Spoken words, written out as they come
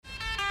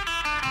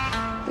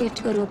We have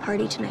to go to a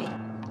party tonight.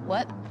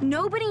 What?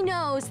 Nobody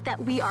knows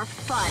that we are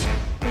fun.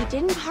 We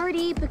didn't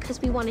party because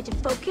we wanted to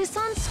focus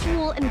on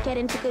school and get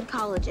into good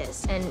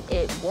colleges. And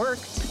it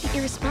worked. But the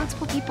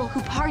irresponsible people who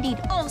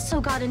partied also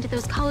got into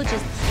those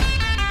colleges.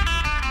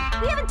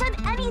 We haven't done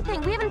anything.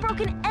 We haven't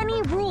broken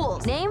any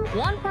rules. Name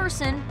one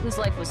person whose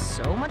life was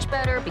so much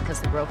better because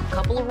they broke a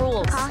couple of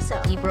rules.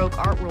 Picasso. He broke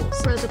art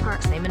rules. Rosa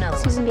Parks. Name another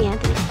one. Susan B.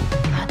 Anthony.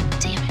 God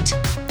damn it.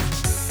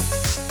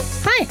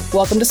 Hi,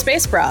 welcome to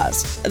Space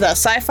Bras, the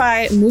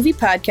sci-fi movie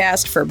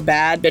podcast for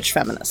bad bitch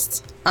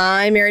feminists.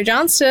 I'm Mary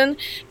Johnston,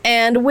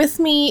 and with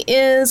me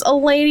is a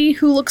lady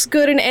who looks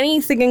good in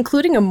anything,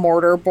 including a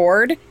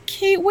mortarboard,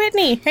 Kate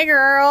Whitney. Hey,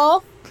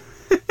 girl.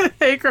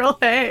 Hey, girl,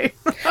 hey.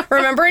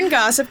 Remember in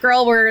Gossip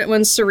Girl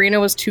when Serena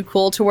was too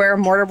cool to wear a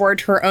mortarboard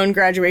to her own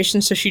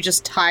graduation, so she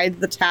just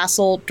tied the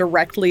tassel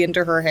directly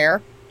into her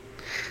hair?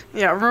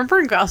 Yeah, remember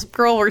in Gossip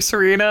Girl where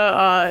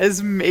Serena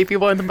is maybe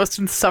one of the most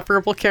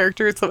insufferable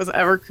characters that was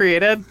ever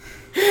created?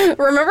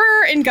 Remember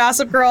in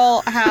Gossip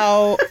Girl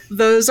how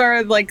those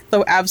are like the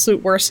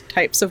absolute worst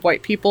types of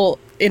white people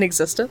in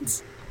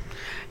existence?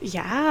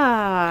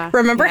 Yeah.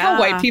 Remember how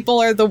white people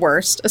are the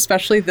worst,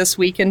 especially this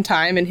week in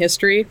time in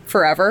history,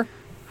 forever?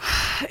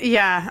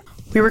 Yeah.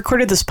 We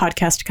recorded this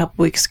podcast a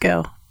couple weeks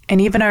ago,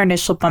 and even our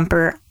initial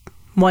bumper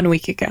 1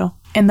 week ago.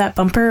 In that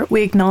bumper,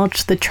 we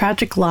acknowledged the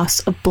tragic loss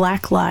of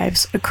Black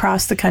lives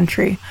across the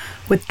country,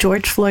 with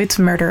George Floyd's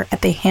murder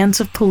at the hands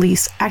of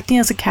police acting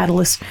as a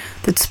catalyst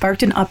that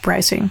sparked an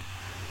uprising,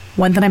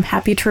 one that I'm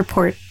happy to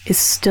report is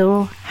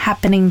still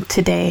happening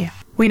today.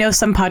 We know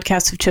some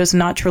podcasts have chosen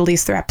not to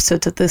release their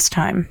episodes at this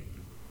time.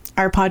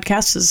 Our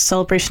podcast is a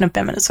celebration of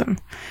feminism,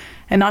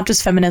 and not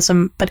just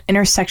feminism, but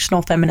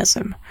intersectional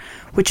feminism,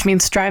 which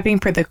means striving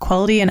for the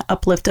equality and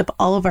uplift of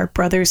all of our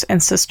brothers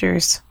and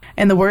sisters.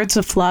 In the words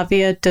of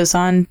Flavia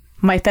Dozan,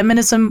 my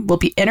feminism will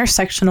be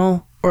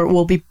intersectional or it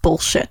will be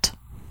bullshit.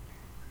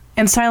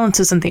 And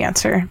silence isn't the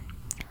answer.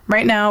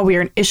 Right now, we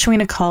are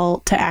issuing a call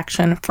to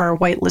action for our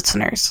white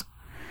listeners.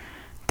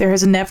 There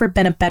has never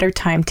been a better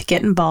time to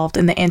get involved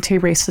in the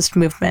anti-racist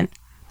movement,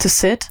 to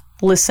sit,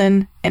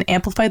 listen, and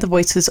amplify the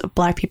voices of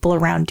Black people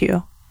around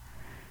you.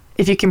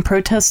 If you can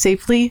protest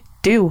safely,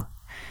 do.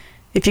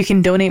 If you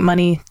can donate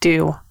money,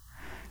 do.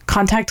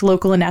 Contact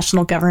local and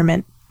national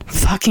government.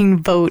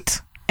 Fucking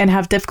vote. And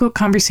have difficult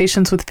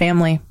conversations with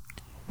family.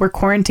 We're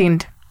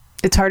quarantined.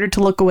 It's harder to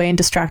look away and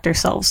distract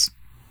ourselves.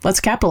 Let's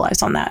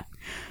capitalize on that.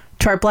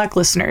 To our Black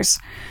listeners,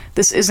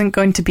 this isn't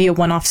going to be a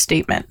one-off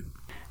statement.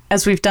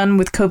 As we've done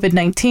with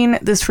COVID-19,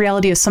 this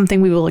reality is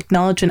something we will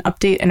acknowledge and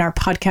update in our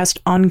podcast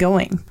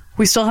ongoing.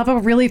 We still have a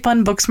really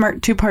fun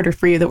Booksmart two-parter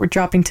for you that we're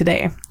dropping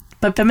today.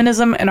 But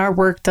feminism and our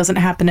work doesn't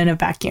happen in a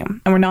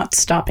vacuum, and we're not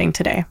stopping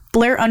today.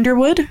 Blair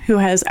Underwood, who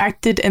has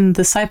acted in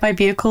the sci-fi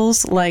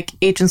vehicles like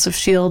Agents of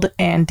S.H.I.E.L.D.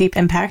 and Deep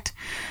Impact,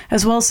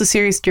 as well as the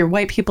series Dear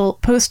White People,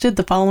 posted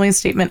the following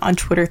statement on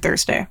Twitter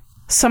Thursday.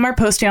 Some are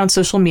posting on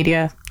social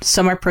media,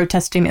 some are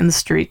protesting in the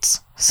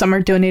streets, some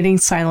are donating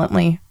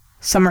silently,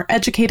 some are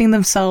educating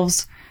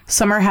themselves,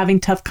 some are having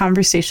tough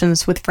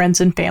conversations with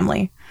friends and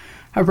family.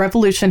 A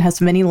revolution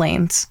has many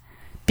lanes.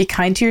 Be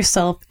kind to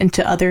yourself and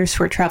to others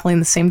who are traveling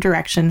the same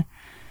direction.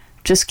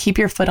 Just keep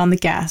your foot on the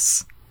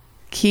gas.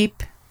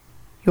 Keep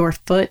your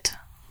foot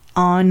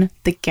on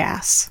the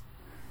gas.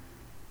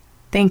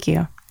 Thank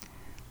you.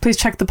 Please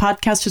check the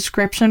podcast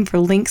description for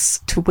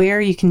links to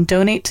where you can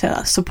donate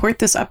to support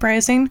this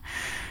uprising.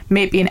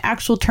 May it be an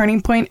actual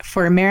turning point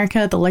for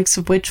America, the likes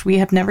of which we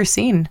have never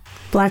seen.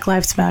 Black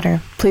Lives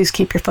Matter. Please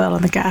keep your foot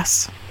on the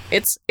gas.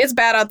 It's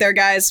bad out there,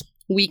 guys.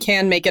 We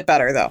can make it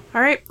better, though.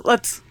 All right,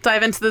 let's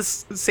dive into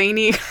this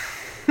zany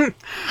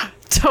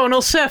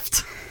tonal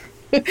shift.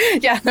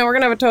 Yeah, now we're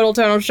going to have a total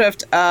tonal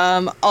shift.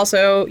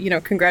 Also,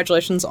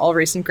 congratulations, all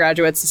recent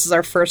graduates. This is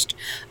our first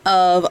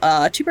of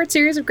a two-part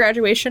series of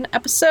graduation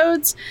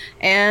episodes,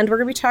 and we're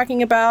going to be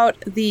talking about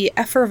the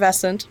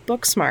effervescent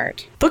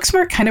Booksmart.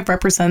 Booksmart kind of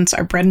represents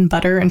our bread and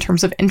butter in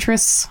terms of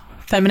interests.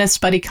 Feminist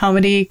buddy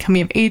comedy,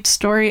 coming of age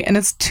story, and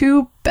as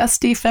two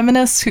bestie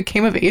feminists who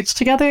came of age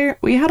together,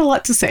 we had a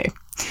lot to say.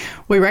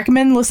 We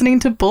recommend listening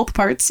to both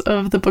parts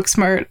of the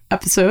Booksmart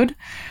episode,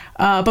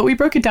 but we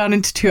broke it down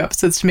into two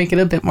episodes to make it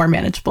a bit more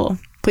manageable.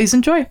 Please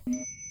enjoy.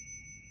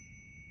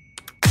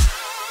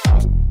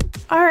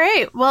 All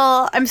right.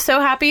 Well, I'm so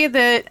happy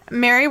that,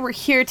 Mary, we're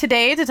here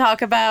today to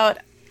talk about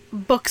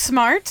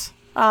Booksmart,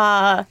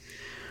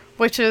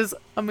 which is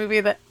a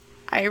movie that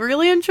I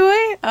really enjoy.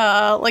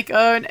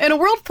 In a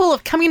world full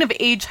of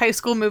coming-of-age high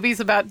school movies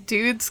about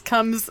dudes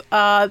comes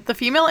the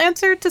female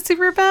answer to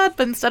Superbad,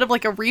 but instead of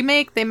like a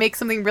remake, they make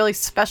something really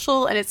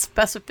special in its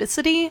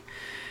specificity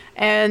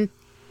and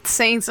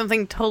saying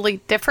something totally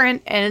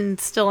different and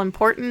still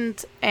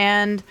important.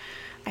 And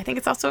I think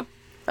it's also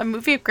a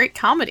movie of great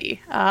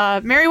comedy.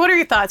 Mary, what are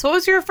your thoughts? What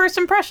was your first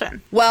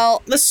impression?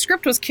 Well, the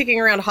script was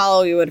kicking around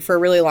Hollywood for a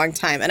really long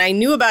time, and I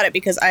knew about it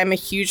because I'm a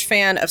huge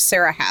fan of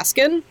Sarah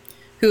Haskin,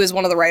 who is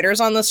one of the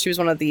writers on this. She was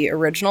one of the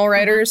original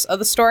writers of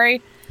the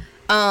story.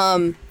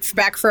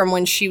 Back from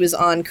when she was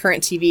on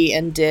Current TV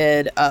and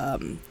did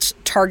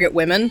Target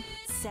Women.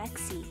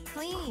 Sexy,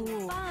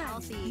 clean, fun.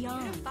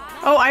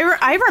 Oh,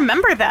 I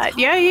remember that.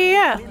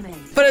 Yeah.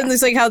 But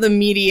it's like how the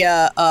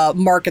media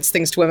markets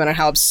things to women and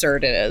how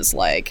absurd it is.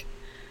 Like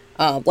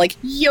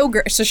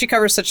yogurt. So she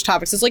covers such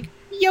topics as like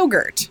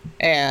yogurt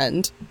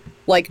and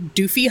like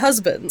doofy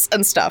husbands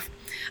and stuff.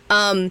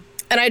 And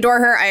I adore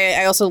her.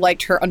 I also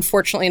liked her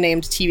unfortunately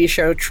named TV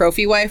show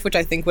Trophy Wife, which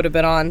I think would have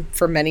been on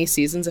for many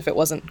seasons if it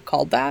wasn't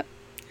called that.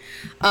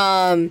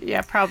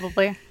 Yeah,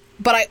 probably.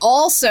 But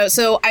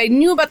I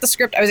knew about the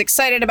script. I was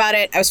excited about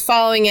it. I was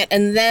following it.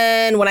 And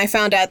then when I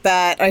found out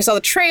that I saw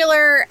the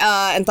trailer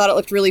and thought it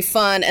looked really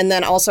fun. And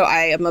then also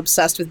I am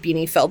obsessed with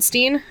Beanie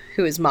Feldstein,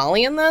 who is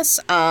Molly in this.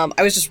 I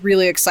was just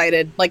really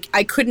excited. Like,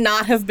 I could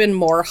not have been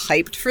more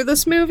hyped for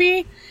this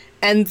movie.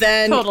 And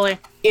then totally.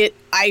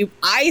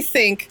 I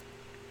think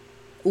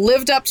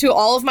lived up to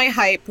all of my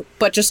hype,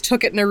 but just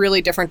took it in a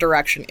really different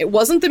direction. It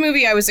wasn't the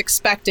movie I was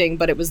expecting,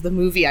 but it was the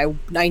movie I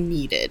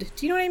needed.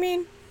 Do you know what I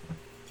mean?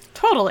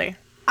 Totally.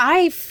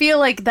 I feel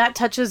like that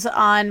touches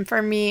on,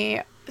 for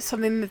me,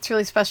 something that's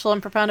really special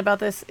and profound about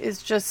this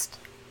is just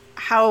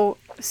how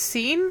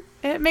seen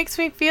it makes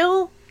me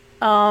feel.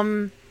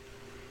 Like,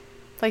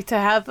 to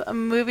have a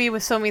movie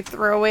with so many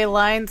throwaway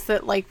lines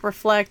that, like,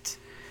 reflect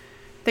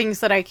things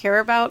that I care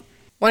about.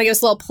 Want to give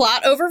us a little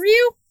plot overview?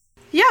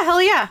 Yeah,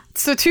 hell yeah.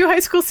 So 2 high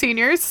school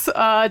seniors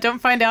don't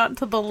find out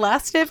until the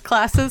last day of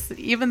classes that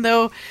even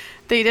though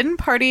they didn't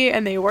party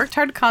and they worked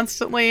hard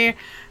constantly,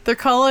 their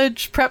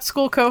college prep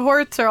school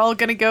cohorts are all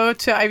going to go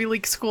to Ivy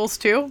League schools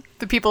too,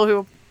 the people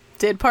who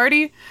did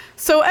party.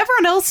 So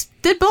everyone else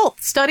did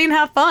both, study and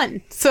have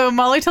fun. So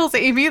Molly tells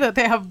Amy that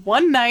they have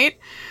one night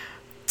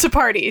to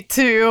party,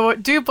 to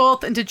do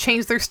both, and to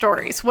change their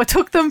stories. What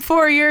took them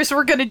 4 years,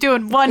 we're going to do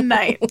in one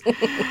night.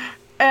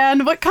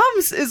 And what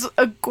comes is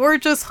a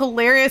gorgeous,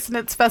 hilarious, in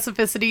its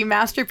specificity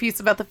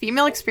masterpiece about the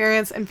female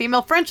experience and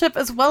female friendship,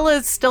 as well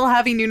as still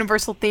having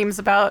universal themes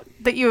about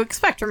that you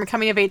expect from a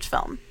coming-of-age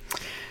film.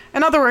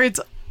 In other words,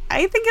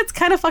 I think it's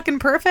kind of fucking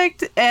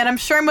perfect, and I'm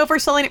sure I'm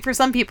overselling it for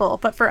some people,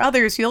 but for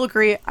others, you'll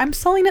agree, I'm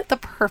selling it the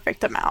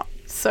perfect amount.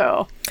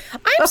 So,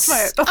 I'm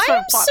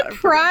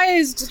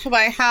surprised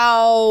by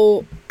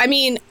how... I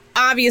mean,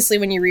 obviously,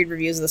 when you read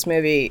reviews of this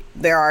movie,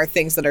 there are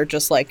things that are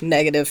just, like,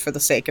 negative for the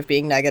sake of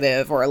being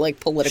negative or, like,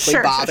 politically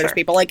bothers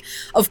people. Like,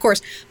 of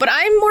course. But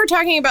I'm more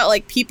talking about,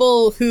 like,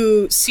 people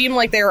who seem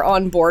like they're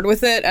on board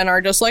with it and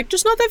are just, like,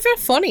 just not that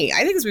funny.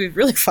 I think this movie's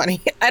really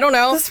funny. I don't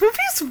know. This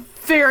movie's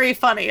very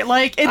funny.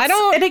 Like, it's...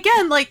 And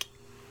again, like...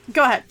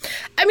 Go ahead.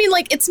 I mean,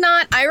 like, it's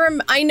not...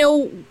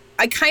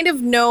 I kind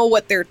of know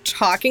what they're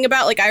talking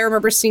about. Like, I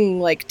remember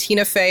seeing, like,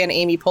 Tina Fey and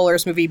Amy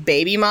Poehler's movie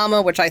Baby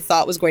Mama, which I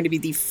thought was going to be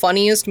the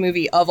funniest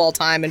movie of all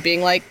time, and being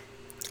like,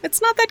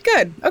 it's not that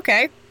good.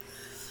 Okay.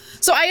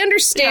 So I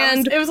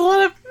understand. Yeah, it was a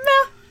lot of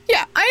meh.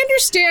 Yeah, I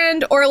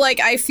understand, or,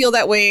 like, I feel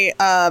that way,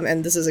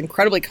 and this is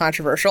incredibly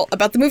controversial,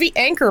 about the movie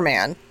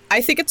Anchorman.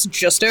 I think it's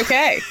just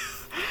okay.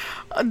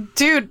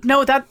 Dude,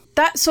 no,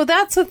 so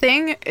that's the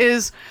thing,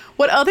 is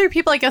what other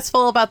people, I guess,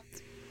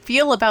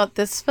 feel about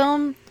this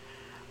film.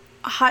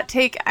 Hot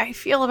take, I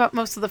feel about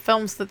most of the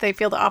films that they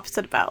feel the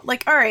opposite about.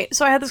 Like, all right,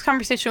 so I had this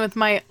conversation with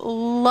my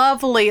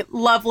lovely,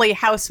 lovely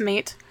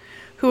housemate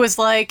who was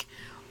like,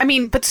 I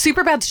mean, but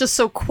Superbad's just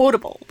so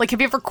quotable. Like,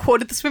 have you ever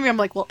quoted this movie? I'm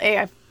like, well,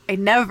 A, I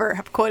never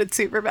have quoted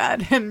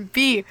Superbad, and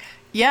B,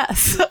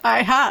 yes,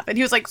 I have. And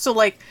he was like, so,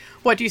 like,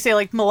 what do you say,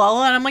 like,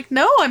 Malala? And I'm like,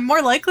 no, I'm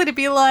more likely to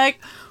be like,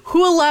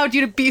 who allowed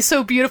you to be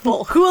so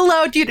beautiful? Who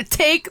allowed you to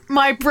take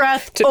my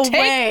breath away?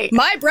 Take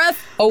my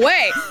breath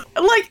away.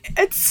 Like,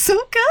 it's so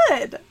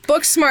good.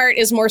 Booksmart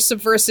is more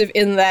subversive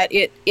in that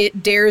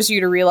it dares you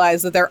to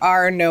realize that there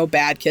are no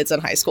bad kids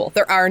in high school.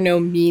 There are no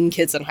mean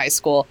kids in high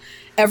school.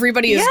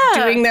 Everybody is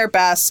doing their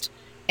best,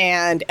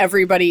 and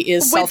everybody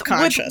is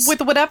self-conscious.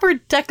 With whatever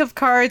deck of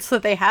cards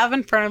that they have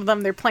in front of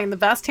them, they're playing the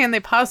best hand they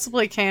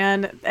possibly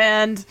can.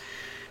 And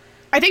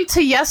I think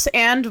to yes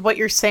and what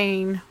you're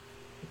saying,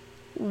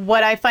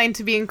 what I find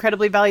to be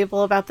incredibly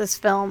valuable about this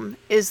film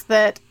is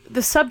that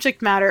the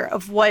subject matter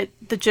of what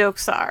the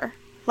jokes are.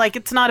 Like,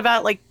 it's not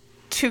about, like,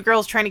 2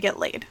 girls trying to get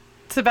laid.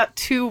 It's about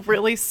 2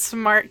 really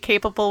smart,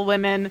 capable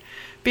women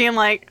being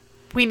like,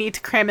 we need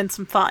to cram in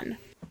some fun.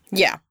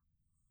 Yeah.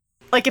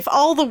 Like, if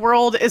all the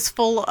world is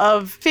full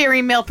of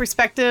very male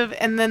perspective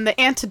and then the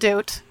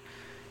antidote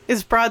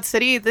is Broad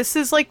City, this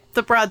is, like,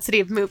 the Broad City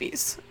of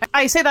movies.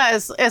 I say that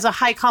as a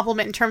high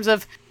compliment in terms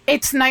of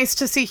it's nice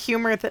to see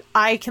humor that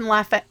I can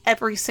laugh at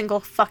every single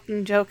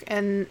fucking joke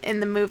in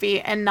the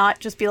movie and not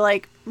just be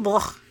like,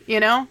 ugh, you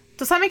know?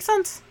 Does that make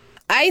sense?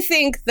 I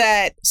think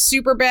that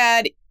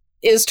Superbad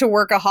is to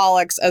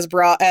Workaholics as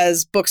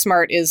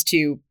Booksmart is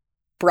to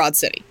Broad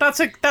City. That's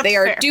they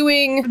fair. are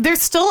doing... They're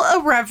still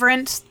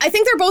irreverent. I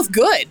think they're both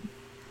good.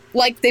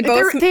 Like, they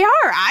both... They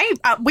are.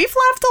 We've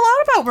laughed a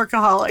lot about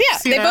Workaholics. Yeah,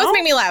 they both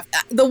make me laugh.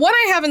 The one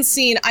I haven't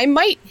seen, I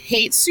might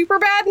hate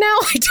Superbad now.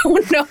 I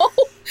don't know.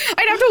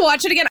 I'd have to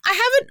watch it again.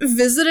 I haven't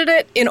visited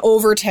it in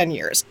over 10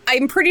 years.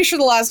 I'm pretty sure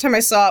the last time I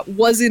saw it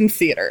was in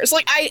theaters.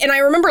 Like, I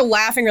remember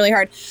laughing really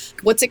hard.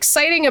 What's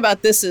exciting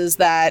about this is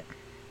that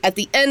at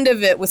the end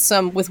of it,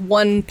 with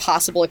one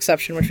possible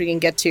exception, which we can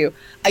get to,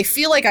 I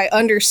feel like I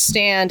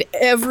understand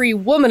every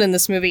woman in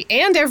this movie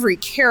and every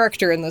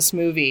character in this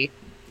movie.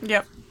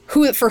 Yep.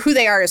 For who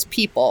they are as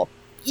people.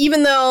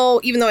 Even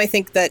though I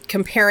think that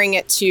comparing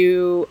it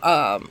to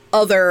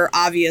other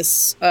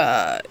obvious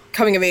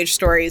coming of age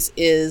stories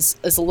is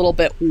a little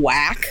bit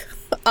whack.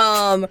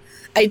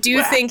 I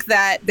do think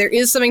that there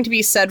is something to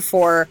be said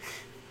for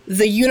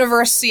the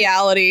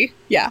universality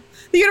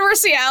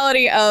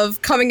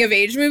of coming of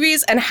age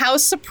movies, and how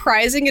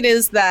surprising it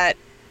is that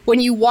when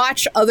you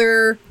watch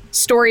other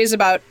stories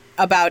about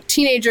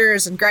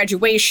teenagers and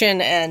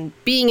graduation and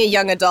being a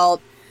young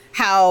adult,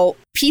 how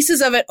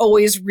pieces of it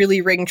always really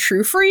ring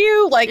true for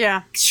you. Like,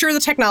 sure, the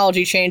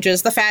technology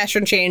changes, the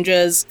fashion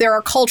changes, there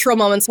are cultural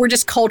moments. We're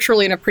just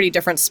culturally in a pretty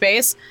different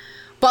space.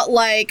 But,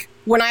 like,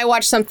 when I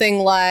watch something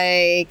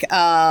like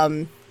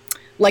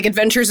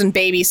Adventures in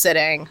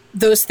Babysitting,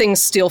 those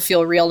things still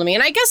feel real to me.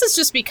 And I guess it's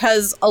just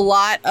because a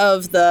lot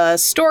of the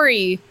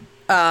story,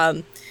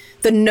 the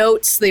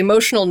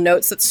emotional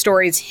notes that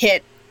stories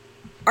hit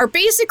are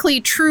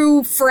basically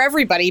true for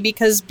everybody,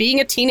 because being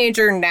a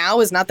teenager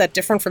now is not that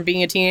different from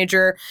being a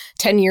teenager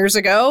 10 years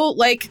ago.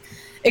 Like,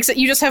 except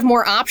you just have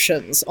more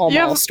options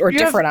almost, or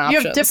different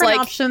options. You have different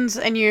options,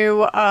 and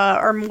you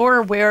are more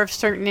aware of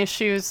certain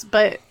issues,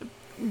 but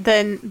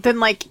than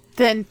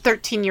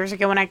 13 years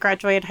ago when I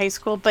graduated high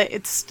school. But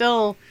it's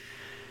still,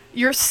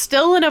 you're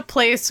still in a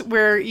place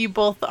where you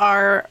both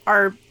are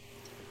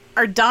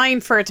dying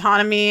for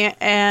autonomy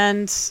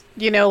and,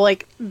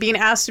 like, being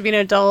asked to be an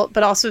adult,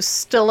 but also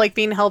still, like,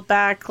 being held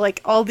back. Like,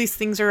 all these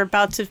things are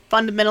about to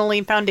fundamentally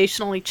and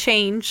foundationally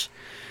change,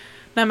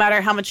 no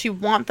matter how much you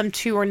want them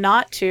to or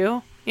not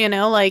to.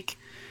 Like,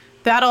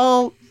 that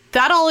all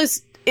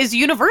is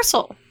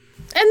universal.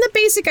 And the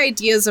basic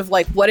ideas of,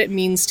 like, what it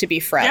means to be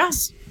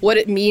friends. Yeah. What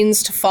it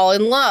means to fall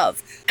in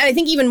love. And I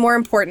think even more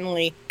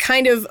importantly,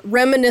 kind of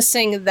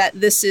reminiscing that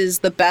this is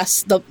the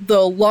best, the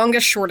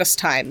longest, shortest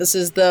time. This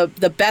is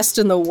the best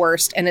and the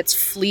worst, and it's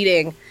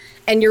fleeting.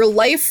 And your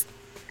life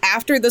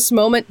after this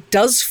moment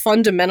does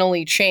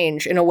fundamentally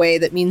change in a way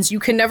that means you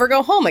can never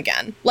go home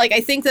again. Like, I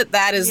think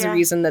that is the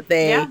reason that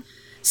they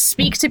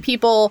speak to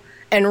people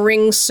and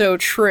ring so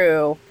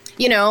true.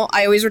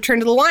 I always return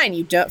to the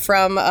line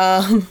from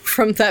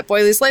that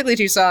Boy Least Likely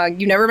To song.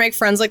 You never make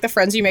friends like the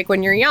friends you make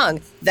when you're young.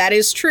 That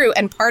is true.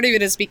 And part of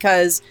it is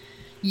because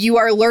you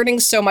are learning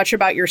so much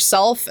about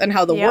yourself and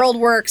how the world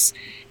works,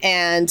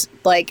 and,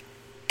 like,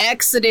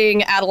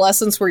 exiting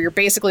adolescence where you're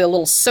basically a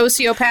little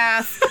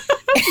sociopath.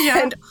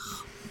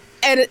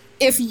 And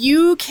if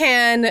you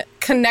can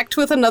connect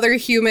with another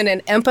human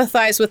and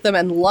empathize with them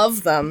and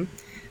love them,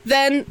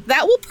 then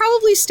that will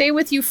probably stay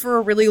with you for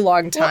a really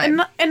long time.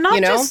 Well, and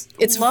not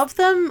just love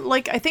them.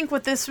 Like, I think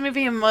with this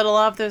movie and what a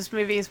lot of those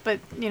movies, but,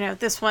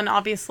 this one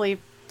obviously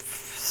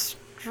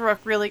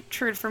struck really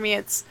true for me.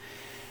 It's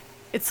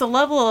a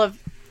level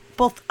of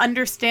both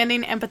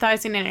understanding,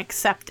 empathizing, and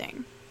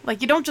accepting.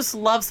 Like, you don't just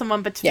love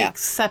someone, but to be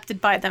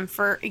accepted by them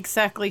for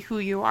exactly who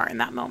you are in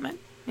that moment,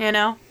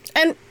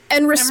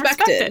 And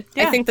respected.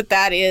 Yeah. I think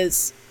that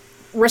is...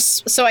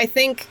 So I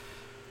think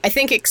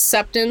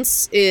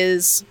acceptance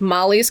is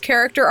Molly's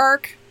character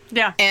arc.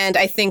 Yeah. And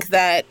I think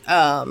that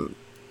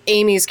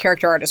Amy's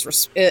character arc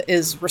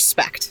is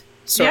respect,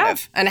 sort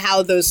of. And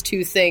how those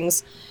two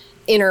things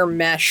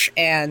intermesh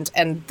and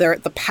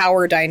the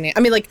power dynamic.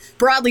 I mean, like,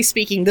 broadly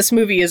speaking, this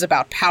movie is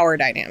about power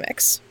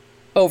dynamics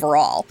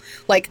overall.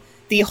 Like,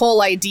 the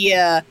whole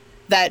idea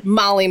that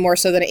Molly more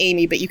so than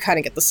Amy, but you kind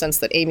of get the sense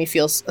that Amy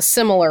feels a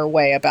similar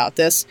way about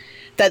this,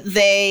 that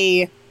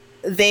they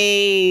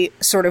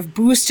sort of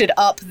boosted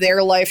up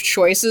their life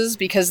choices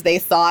because they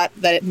thought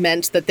that it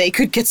meant that they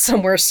could get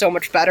somewhere so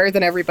much better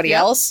than everybody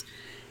else.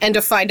 And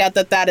to find out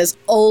that is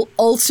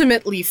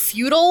ultimately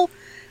futile,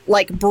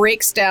 like,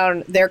 breaks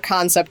down their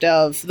concept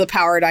of the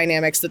power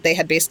dynamics that they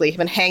had basically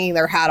been hanging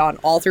their hat on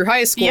all through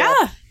high school.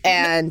 Yeah.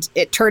 And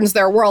it turns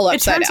their world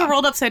upside down. It turns the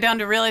world upside down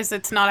to realize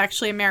it's not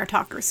actually a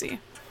meritocracy.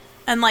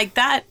 And, like,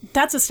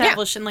 that's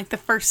established in, like, the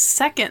first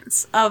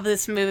seconds of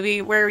this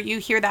movie, where you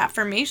hear the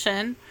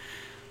affirmation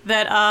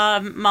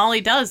that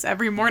Molly does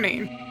every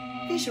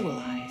morning.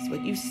 Visualize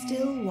what you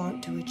still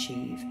want to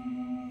achieve.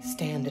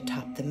 Stand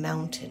atop the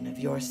mountain of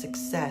your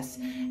success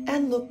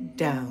and look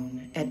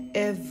down at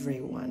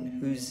everyone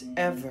who's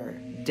ever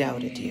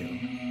doubted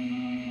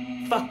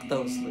you. Fuck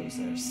those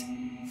losers.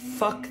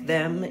 Fuck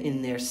them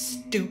in their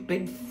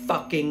stupid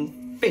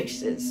fucking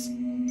faces.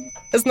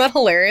 Isn't that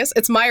hilarious?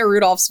 It's Maya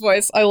Rudolph's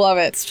voice. I love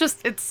it. It's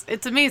just,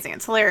 it's amazing.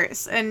 It's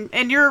hilarious. And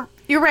you're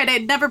right.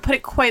 I'd never put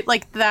it quite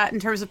like that in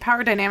terms of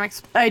power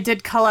dynamics. I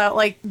did call out,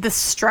 like, the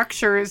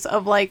structures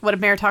of, like, what a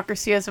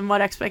meritocracy is and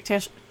what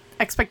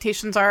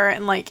expectations are.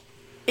 And, like,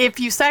 if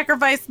you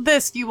sacrifice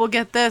this, you will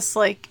get this.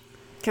 Like,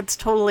 it's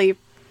totally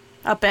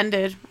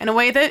upended in a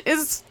way that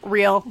is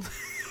real.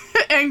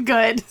 And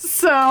good.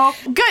 So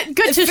good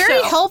it's to very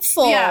show.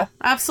 Helpful. Yeah,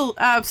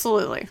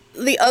 absolutely.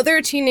 The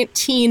other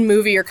teen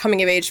movie or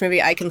coming of age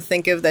movie I can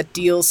think of that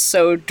deals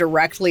so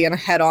directly and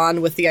head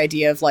on with the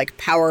idea of, like,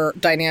 power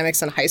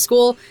dynamics in high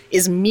school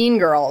is Mean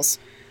Girls,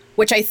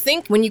 which I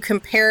think when you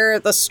compare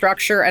the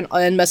structure and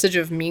end message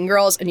of Mean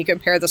Girls and you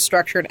compare the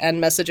structure and end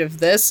message of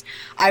this,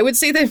 I would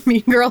say that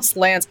Mean Girls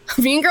lands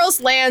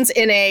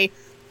in a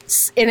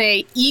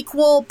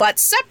equal but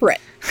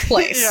separate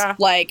place. Yeah.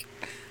 Like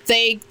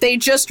they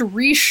just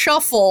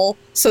reshuffle,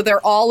 so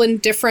they're all in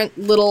different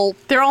little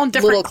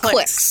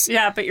cliques.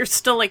 Yeah, but you're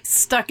still like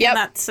stuck in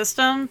that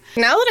system.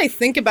 Now that I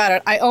think about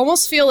it, I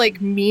almost feel like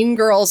Mean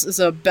Girls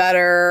is a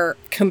better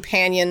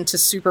companion to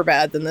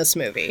Superbad than this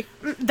movie.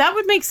 That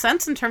would make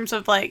sense in terms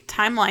of like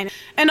timeline.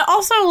 And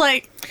also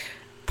like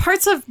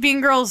parts of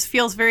Mean Girls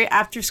feels very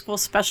After School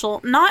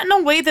Special, not in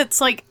a way that's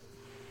like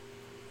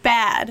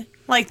bad.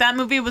 Like that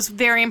movie was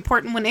very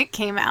important when it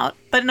came out,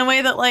 but in a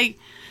way that like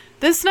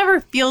this never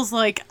feels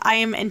like I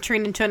am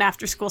entering into an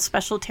After School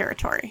Special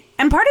territory.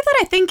 And part of that,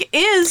 I think,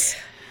 is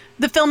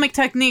the filmic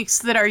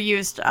techniques that are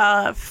used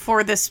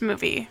for this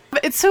movie.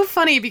 It's so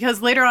funny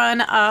because later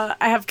on, I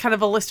have kind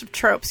of a list of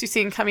tropes you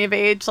see in Coming of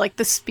Age, like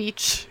the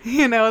speech,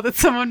 that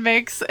someone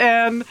makes.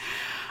 And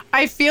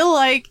I feel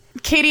like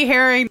Katie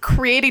Haring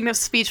creating a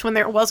speech when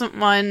there wasn't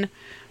one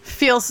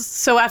feels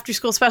so After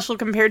School Special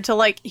compared to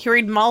like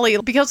hearing Molly,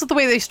 because of the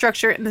way they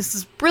structure it. And this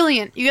is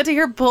brilliant. You get to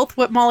hear both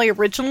what Molly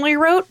originally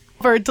wrote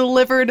or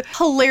delivered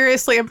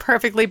hilariously and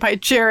perfectly by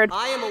Jared.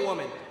 I am a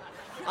woman.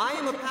 I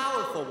am a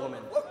powerful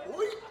woman.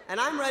 And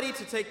I'm ready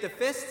to take the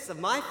fists of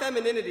my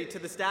femininity to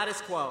the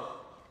status quo.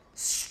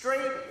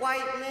 Straight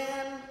white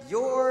man,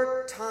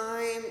 your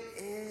time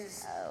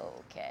is...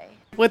 Okay.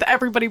 With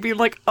everybody being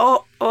like,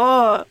 yikes.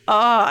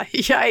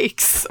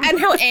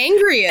 And how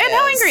angry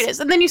it is.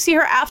 And then you see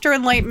her after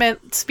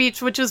Enlightenment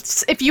speech, which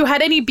is, if you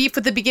had any beef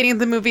with the beginning of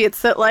the movie,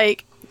 it's that,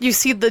 like, you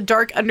see the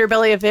dark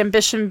underbelly of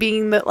ambition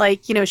being that,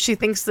 like, she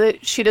thinks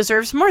that she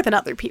deserves more than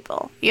other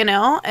people, and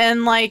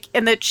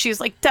that she's,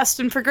 like,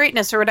 destined for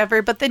greatness or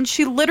whatever. But then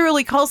she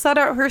literally calls that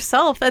out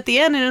herself at the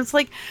end, and it's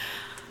like,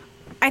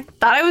 I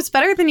thought I was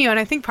better than you, and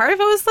I think part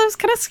of it was I was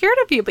kind of scared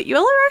of you, but you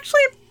all are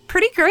actually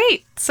pretty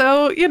great.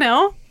 So,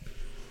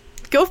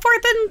 go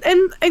forth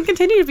and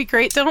continue to be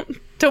great.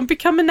 Don't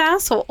become an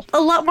asshole. A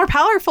lot more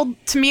powerful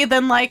to me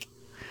than, like,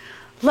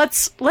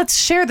 let's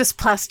share this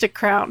plastic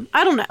crown.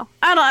 I don't know.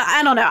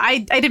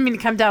 I didn't mean to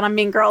come down on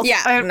Mean Girls.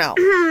 Yeah, no.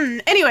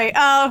 Anyway,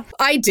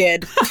 I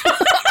did.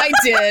 I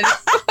did.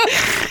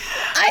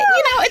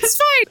 It's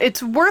fine.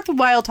 It's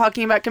worthwhile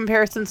talking about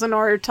comparisons in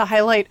order to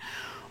highlight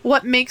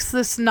what makes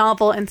this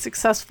novel and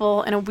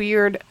successful in a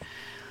weird,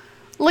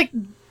 like,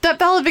 that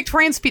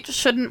valedictorian speech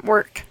shouldn't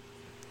work.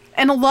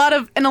 And a lot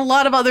of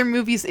other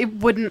movies, it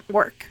wouldn't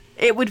work.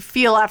 It would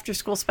feel After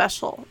School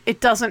Special.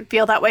 It doesn't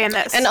feel that way in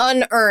this. And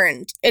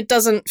unearned. It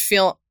doesn't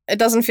feel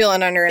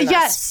unearned in this.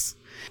 Yes.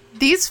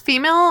 These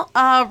female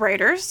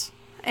writers,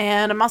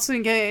 and I'm also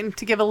going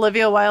to give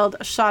Olivia Wilde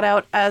a shout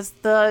out as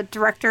the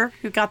director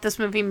who got this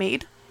movie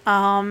made.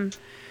 And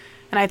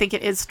I think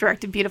it is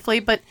directed beautifully.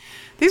 But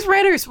these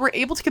writers were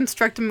able to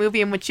construct a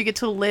movie in which you get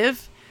to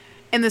live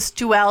in this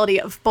duality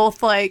of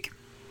both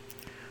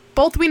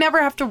we never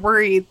have to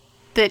worry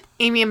that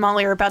Amy and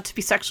Molly are about to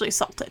be sexually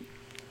assaulted.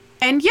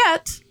 And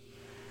yet,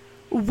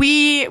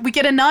 we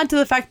get a nod to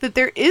the fact that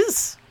there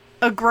is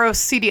a gross,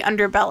 seedy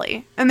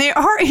underbelly. And they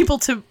are able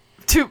to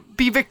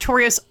be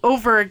victorious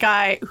over a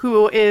guy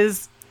who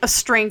is a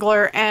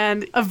strangler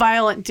and a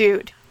violent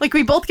dude. Like,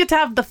 we both get to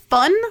have the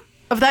fun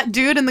of that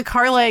dude in the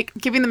car, like,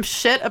 giving them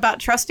shit about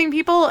trusting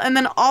people. And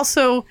then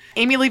also,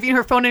 Amy leaving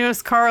her phone in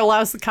his car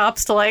allows the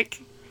cops to,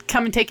 like,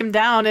 come and take him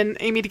down and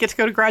Amy to get to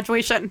go to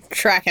graduation.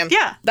 Track him.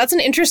 Yeah. That's an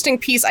interesting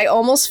piece. I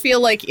almost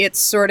feel like it's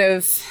sort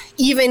of,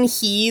 even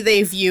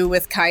they view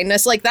with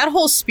kindness. Like, that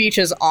whole speech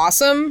is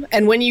awesome.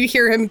 And when you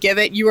hear him give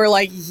it, you are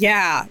like,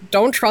 yeah,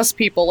 don't trust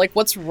people. Like,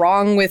 what's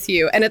wrong with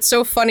you? And it's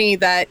so funny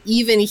that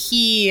even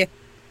he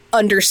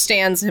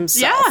understands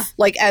himself. Yeah.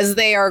 Like, as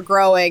they are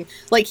growing,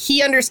 like,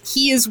 he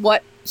is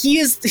what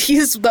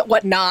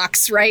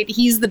knocks, right?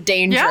 He's the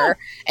danger. Yeah.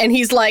 And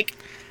he's like,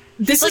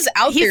 this is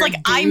out there, he's like,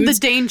 dudes. I'm the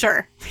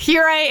danger.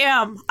 Here I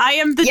am. I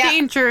am the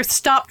danger.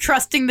 Stop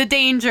trusting the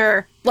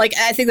danger. Like,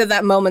 I think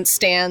that moment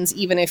stands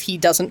even if he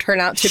doesn't turn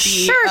out to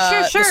be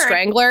the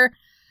Strangler.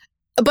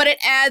 But it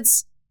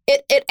adds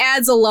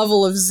a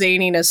level of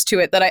zaniness to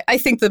it that I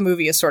think the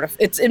movie is sort of,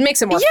 it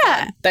makes it more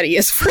fun that he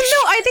is for sure.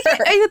 No,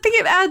 I think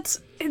it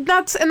adds,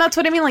 that's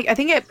what I mean. Like, I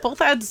think it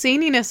both adds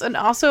zaniness and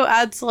also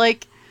adds,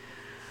 like,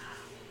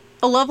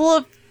 a level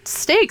of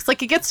stakes.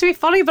 Like, it gets to be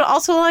funny, but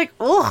also like,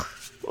 oof.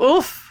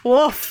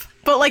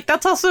 But, like,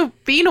 that's also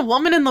being a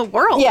woman in the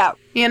world. Yeah.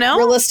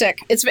 Realistic.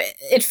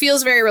 It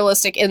feels very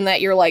realistic in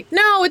that you're like,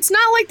 no, it's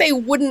not like they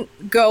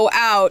wouldn't go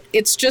out.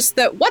 It's just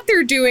that what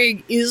they're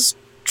doing is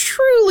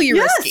truly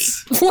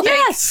risky. Like,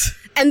 yes.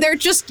 And they're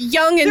just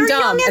young and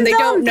dumb, and they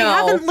don't know.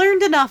 They haven't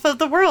learned enough of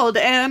the world,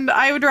 and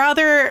I would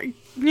rather,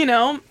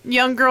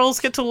 young girls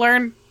get to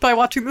learn by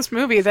watching this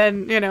movie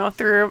than,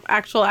 through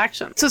actual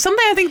action. So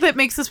something I think that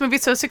makes this movie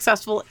so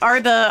successful are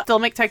the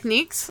filmic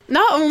techniques.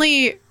 Not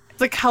only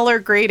the color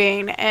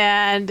grading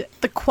and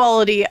the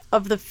quality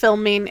of the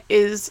filming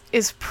is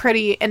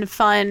pretty and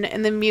fun,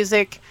 and the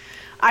music.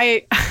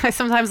 I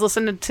sometimes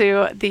listen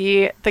to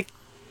the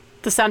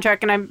the soundtrack,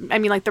 and I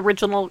mean like the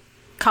original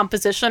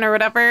composition or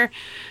whatever,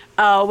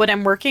 when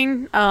I'm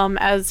working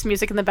as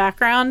music in the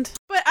background.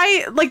 But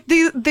I like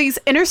these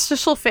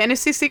interstitial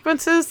fantasy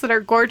sequences that are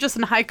gorgeous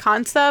and high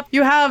concept.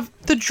 You have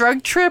the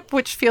drug trip,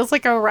 which feels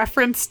like a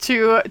reference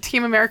to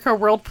Team America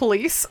World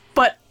Police,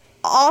 but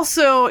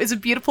also is a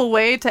beautiful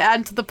way to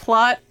add to the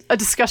plot a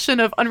discussion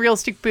of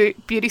unrealistic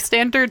beauty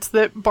standards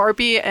that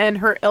Barbie and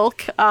her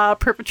ilk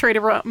perpetrate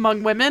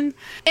among women,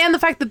 and the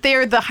fact that they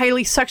are the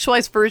highly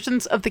sexualized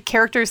versions of the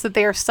characters that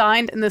they are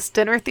assigned in this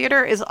dinner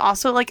theater is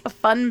also like a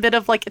fun bit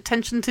of like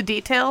attention to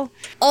detail.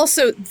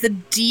 Also, the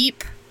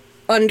deep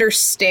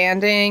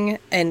understanding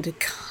and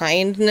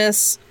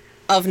kindness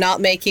of not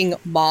making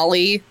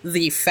Molly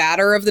the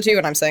fatter of the two,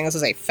 and I'm saying this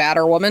is a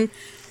fatter woman,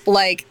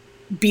 like,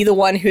 be the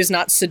one who's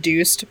not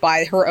seduced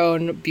by her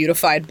own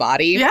beautified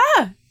body.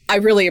 Yeah. I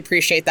really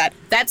appreciate that.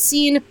 That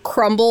scene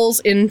crumbles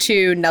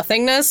into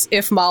nothingness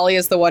if Molly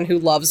is the one who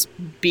loves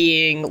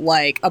being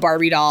like a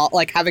Barbie doll,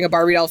 like having a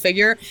Barbie doll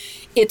figure.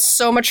 It's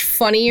so much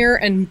funnier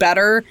and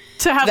better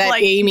to have that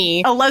like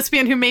Amy, a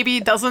lesbian who maybe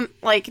doesn't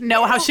like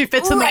know how she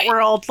fits in the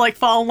world, like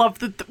fall in love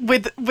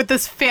with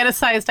this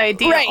fantasized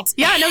ideal. Right.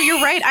 Yeah, no,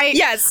 you're right.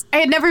 Yes. I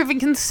had never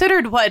even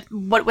considered what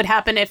would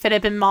happen if it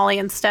had been Molly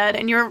instead,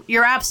 and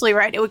you're absolutely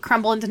right. It would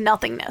crumble into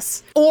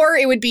nothingness. Or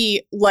it would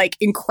be like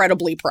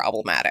incredibly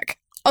problematic.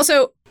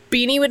 Also,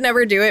 Beanie would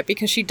never do it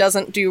because she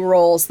doesn't do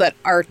roles that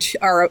are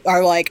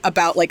like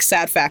about like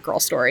sad fat girl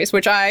stories,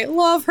 which I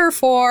love her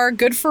for.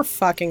 Good for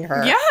fucking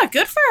her. Yeah,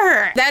 good for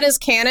her. That is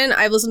canon.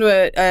 I've listened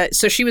to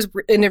so she was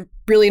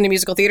really into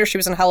musical theater. She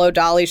was in Hello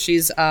Dolly.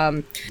 She's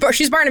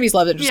Barnaby's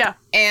love interest. Yeah.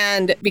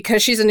 And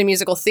because she's into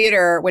musical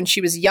theater, when she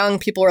was young,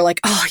 people were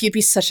like, "Oh, you'd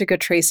be such a good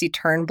Tracy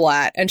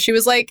Turnblad," and she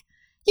was like,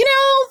 "You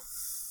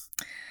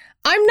know,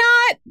 I'm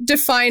not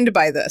defined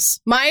by this.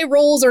 My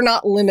roles are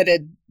not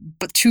limited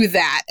to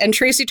that." And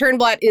Tracy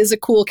Turnblad is a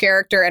cool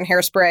character, and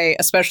Hairspray,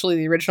 especially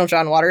the original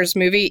John Waters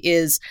movie,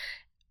 is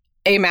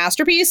a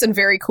masterpiece and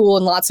very cool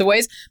in lots of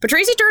ways. But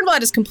Tracy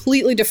Turnblad is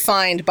completely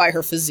defined by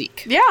her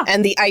physique. Yeah.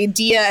 And the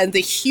idea and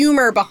the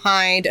humor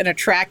behind an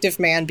attractive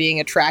man being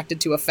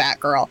attracted to a fat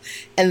girl.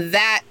 And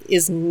that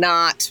is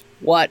not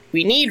what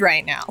we need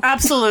right now.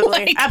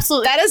 Absolutely.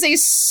 Absolutely. That is a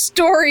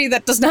story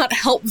that does not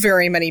help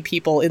very many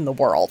people in the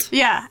world.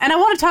 Yeah, and I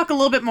want to talk a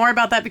little bit more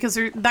about that because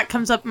that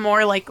comes up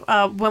more like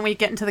when we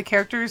get into the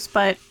characters,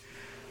 but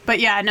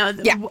yeah, no,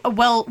 yeah.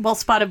 Well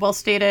spotted, well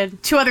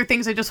stated. Two other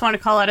things I just want to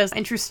call out as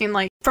interesting,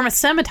 like from a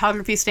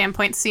cinematography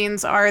standpoint,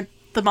 scenes are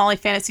the Molly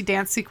fantasy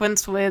dance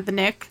sequence with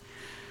Nick,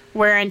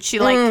 wherein she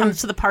like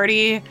comes to the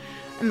party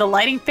and the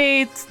lighting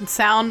fades and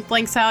sound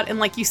blanks out and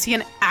like you see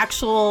an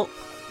actual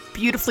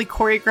beautifully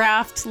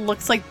choreographed,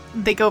 looks like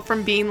they go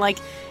from being like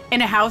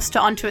in a house to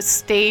onto a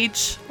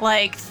stage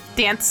like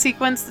dance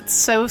sequence. It's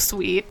so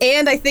sweet.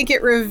 And I think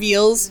it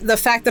reveals the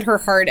fact that her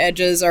hard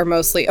edges are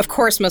mostly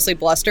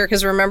bluster,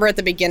 because remember at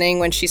the beginning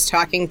when she's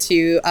talking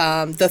to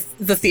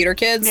the theater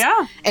kids,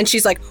 yeah, and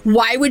she's like,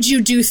 why would you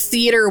do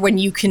theater when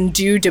you can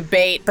do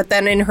debate? But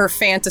then in her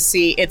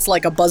fantasy it's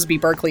like a Busby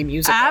Berkeley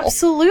musical.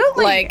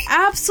 Absolutely. Like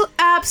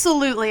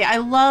absolutely. I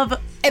love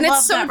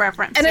that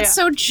reference. And it's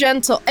so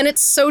gentle. And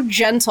it's so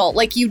gentle.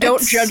 Like, you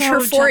don't judge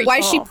her for it. Why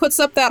she puts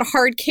up that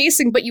hard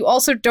casing, but you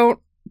also don't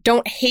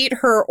hate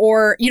her,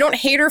 or you don't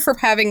hate her for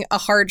having a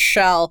hard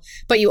shell,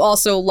 but you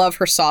also love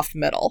her soft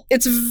middle.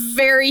 It's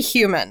very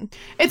human.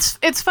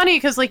 It's funny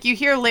because like you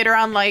hear later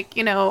on, like,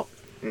 you know,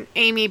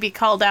 Amy be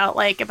called out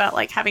like about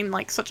like having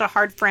like such a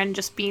hard friend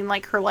just being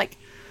like her like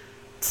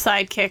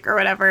sidekick or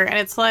whatever, and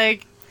it's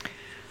like,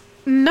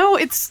 no,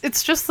 it's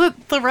just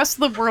that the rest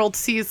of the world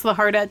sees the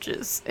hard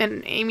edges,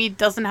 and Amy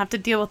doesn't have to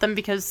deal with them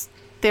because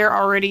they're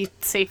already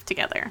safe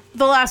together.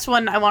 The last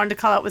one I wanted to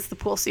call out was the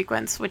pool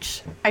sequence,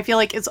 which I feel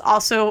like is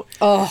also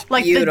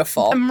like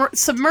beautiful.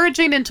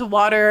 Submerging into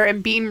water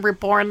and being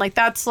reborn. Like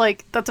that's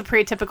a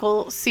pretty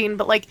typical scene,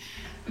 but like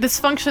this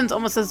functions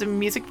almost as a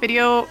music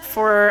video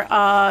for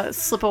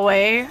 "Slip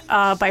Away"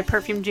 by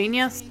Perfume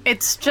Genius.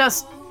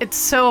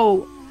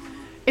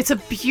 It's a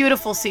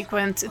beautiful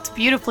sequence. It's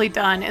beautifully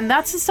done. And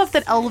that's the stuff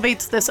that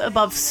elevates this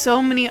above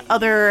so many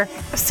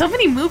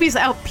movies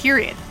out,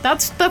 period.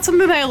 That's something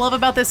that I love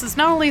about this, is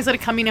not only is it a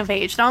coming of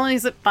age, not only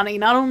is it funny,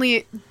 not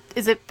only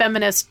is it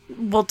feminist,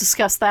 we'll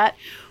discuss that,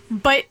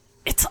 but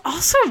it's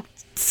also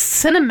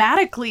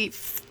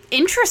cinematically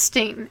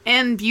interesting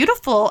and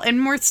beautiful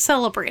and worth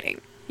celebrating,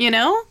 you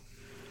know?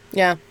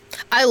 Yeah.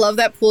 I love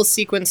that pool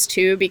sequence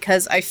too,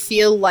 because I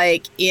feel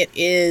like it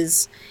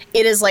is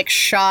like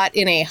shot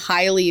in a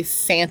highly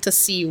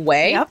fantasy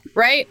way, yep.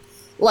 Right?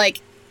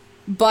 Like,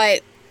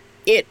 but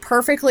it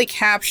perfectly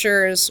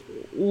captures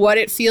what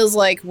it feels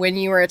like when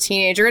you were a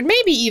teenager, and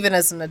maybe even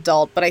as an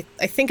adult, but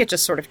I think it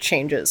just sort of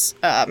changes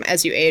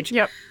as you age.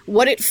 Yep.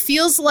 What it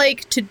feels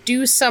like to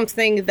do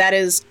something that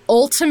is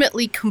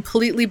ultimately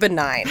completely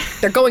benign.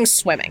 They're going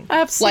swimming.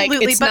 Absolutely.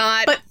 Like, it's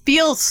but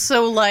feels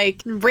so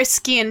like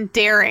risky and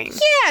daring.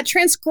 Yeah,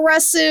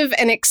 transgressive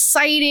and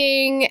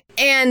exciting,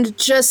 and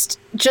just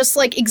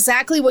like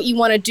exactly what you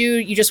want to do.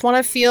 You just want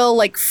to feel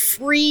like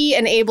free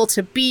and able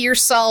to be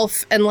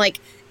yourself, and like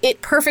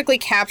it perfectly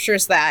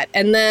captures that.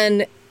 And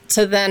then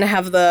to then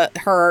have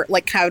her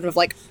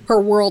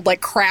world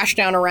like crash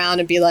down around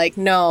and be like,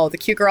 no, the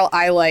cute girl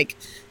I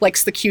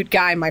likes the cute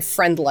guy my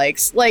friend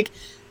likes. Like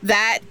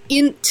that,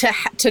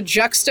 to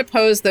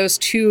juxtapose those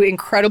two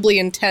incredibly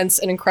intense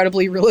and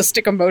incredibly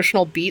realistic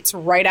emotional beats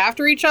right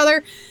after each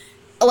other,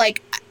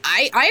 like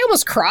I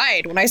almost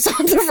cried when I saw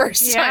it the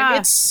first time.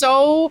 It's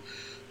so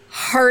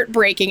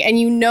heartbreaking, and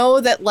you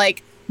know that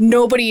like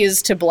nobody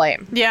is to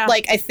blame. Yeah.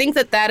 Like I think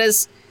that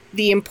is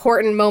the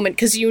important moment,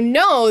 because you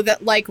know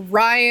that like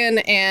Ryan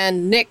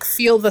and Nick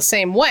feel the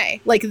same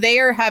way. Like they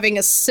are having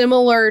a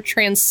similar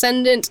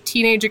transcendent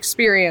teenage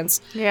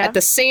experience at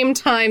the same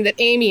time that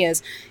Amy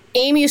is.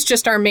 Amy is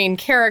just our main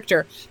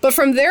character. But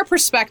from their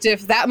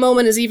perspective, that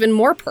moment is even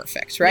more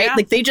perfect, right? Yeah.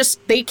 Like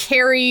they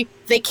carry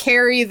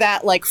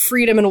that like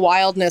freedom and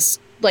wildness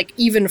like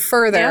even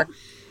further. Yeah.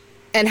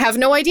 And have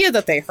no idea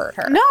that they hurt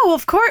her. No,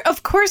 of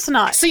course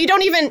not. So you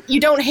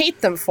don't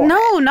hate them for it.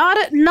 No, not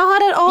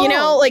at all. You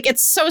know, like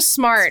it's so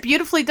smart. It's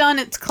beautifully done.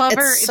 It's clever.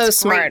 It's so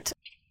smart.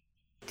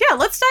 Yeah,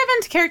 let's dive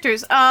into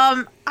characters.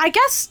 I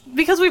guess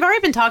because we've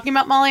already been talking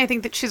about Molly, I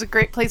think that she's a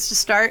great place to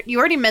start. You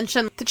already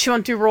mentioned that she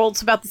went through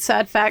roles about the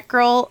sad fat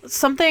girl.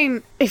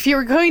 Something, if you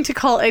were going to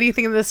call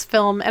anything in this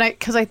film, and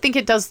because I think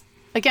it does.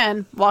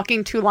 Again,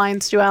 walking two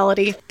lines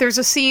duality. There's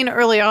a scene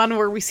early on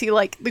where we see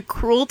like the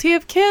cruelty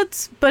of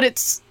kids, but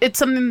it's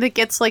something that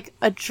gets like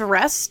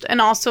addressed,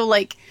 and also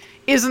like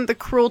isn't the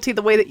cruelty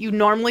the way that you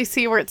normally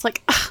see, where it's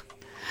like,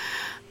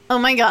 oh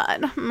my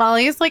god,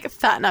 Molly's like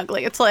fat and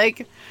ugly. It's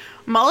like,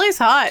 Molly's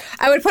hot.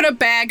 I would put a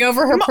bag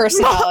over her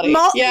personality.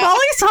 Molly's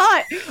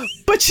hot,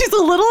 but she's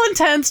a little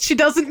intense. She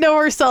doesn't know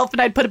herself, and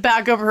I'd put a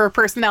bag over her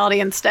personality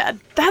instead.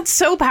 That's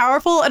so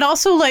powerful, and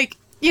also like,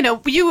 you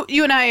know, you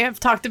and I have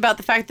talked about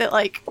the fact that,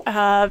 like,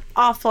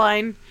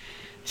 offline,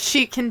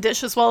 she can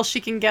dish as well as she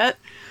can get.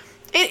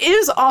 It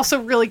is also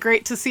really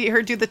great to see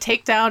her do the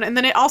takedown, and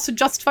then it also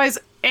justifies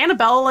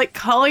Annabelle, like,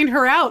 calling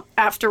her out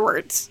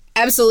afterwards.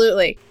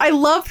 Absolutely. I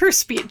love her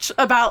speech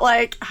about,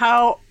 like,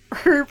 how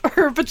her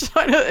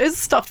vagina is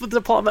stuffed with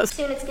diplomas.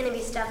 Soon it's going to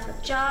be stuffed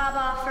with job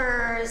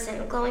offers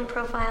and glowing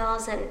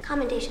profiles and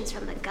commendations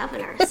from the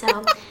governor,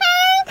 so...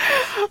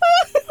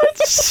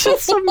 It's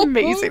just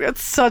amazing.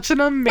 It's such an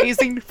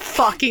amazing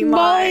fucking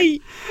line.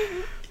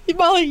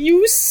 Molly,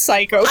 you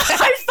psychopath. I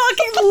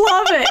fucking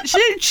love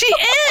it. She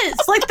is.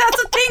 Like,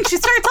 that's the thing. She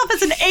starts off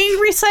as an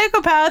angry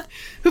psychopath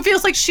who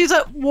feels like she's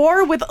at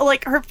war with,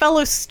 like, her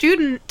fellow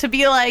student to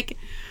be, like,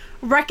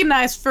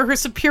 recognized for her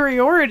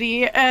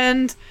superiority,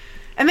 and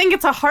then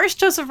gets a harsh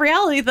dose of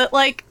reality that,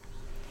 like,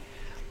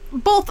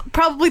 both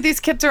probably these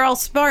kids are all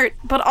smart,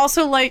 but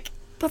also, like,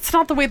 that's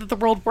not the way that the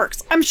world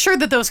works. I'm sure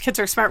that those kids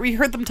are smart. We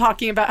heard them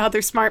talking about how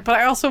they're smart, but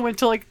I also went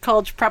to like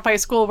college prep high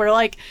school where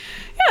like,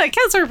 yeah,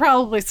 kids are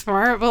probably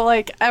smart, but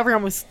like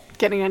everyone was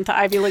getting into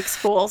Ivy League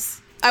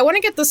schools. I want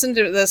to get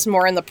into this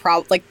more in the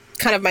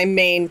kind of my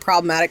main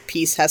problematic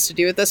piece has to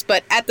do with this,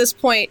 but at this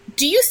point,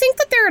 do you think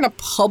that they're in a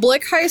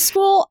public high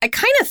school? I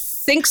kind of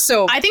think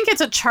so. I think it's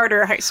a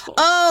charter high school.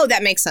 Oh,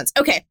 that makes sense.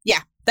 Okay,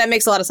 yeah. That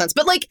makes a lot of sense.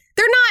 But, like,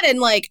 they're not in,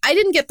 like... I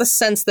didn't get the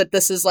sense that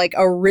this is, like,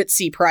 a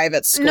ritzy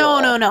private school. No.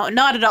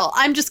 Not at all.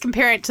 I'm just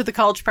comparing it to the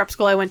college prep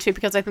school I went to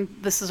because I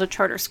think this is a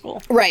charter school.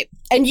 Right.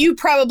 And you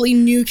probably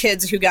knew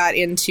kids who got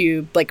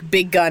into, like,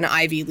 big gun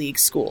Ivy League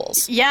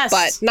schools. Yes.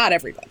 But not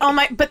everybody. Oh,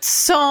 my... But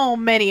so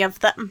many of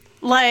them.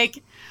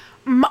 Like...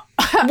 or,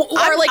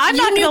 like, I'm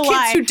you not knew gonna kids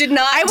lie. who did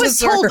not I was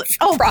deserve, told...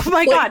 Oh, probably.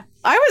 My God.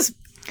 I was...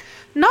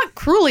 Not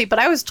cruelly, but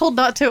I was told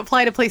not to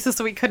apply to places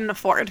that we couldn't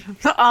afford.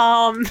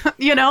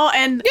 You know,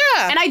 and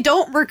I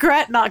don't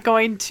regret not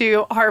going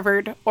to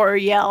Harvard or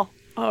Yale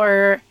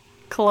or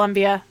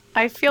Columbia.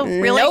 I feel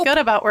really good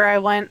about where I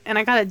went, and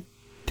I got a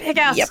big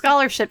ass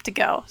scholarship to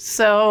go.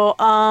 So,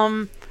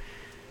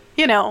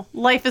 you know,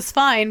 life is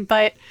fine,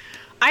 but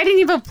I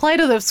didn't even apply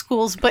to those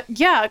schools. But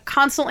yeah,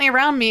 constantly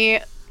around me,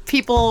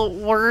 people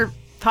were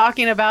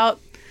talking about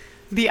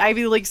the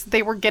Ivy Leagues that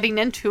they were getting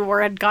into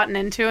or had gotten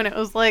into, and it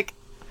was like,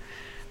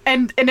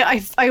 And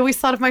I always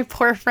thought of my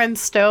poor friend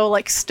Stowe.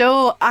 Like,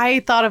 Stowe, I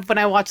thought of when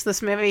I watched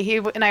this movie. He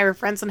and I were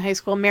friends in high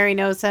school. Mary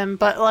knows him.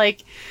 But,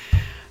 like,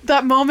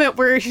 that moment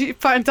where he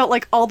finds out,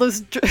 like, all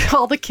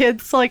the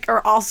kids, like,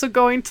 are also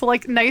going to,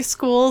 like, nice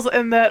schools,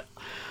 and that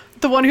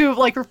the one who,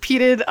 like,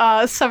 repeated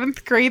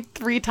 7th grade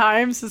 3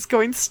 times is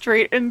going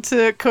straight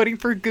into coding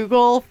for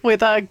Google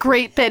with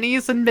great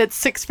bennies and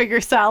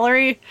mid-6-figure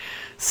salary.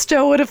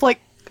 Stowe would have, like,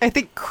 I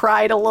think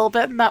cried a little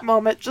bit in that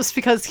moment just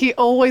because he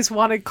always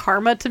wanted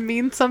karma to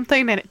mean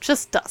something, and it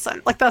just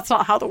doesn't. Like, that's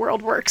not how the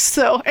world works.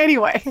 So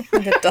anyway.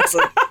 It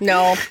doesn't.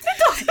 No.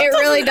 It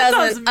really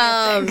doesn't.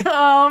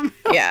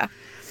 Yeah.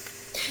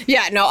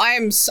 Yeah, no,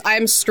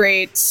 I'm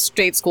straight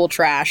school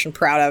trash and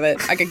proud of it.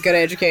 I get good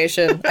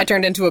education. I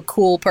turned into a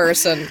cool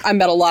person. I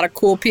met a lot of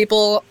cool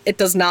people. It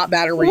does not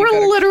matter where you go.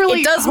 We're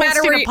literally it does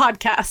matter where a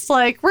podcast.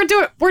 Like,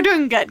 we're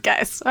doing good,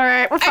 guys. All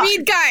right, we're fine. I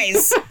mean,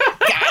 guys.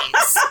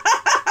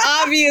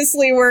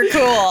 Obviously, we're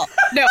cool.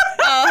 No,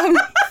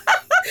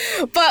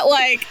 but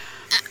like,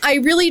 I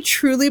really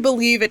truly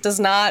believe it does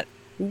not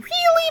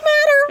really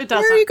matter It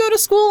doesn't. where you go to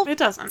school. It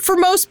doesn't. For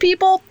most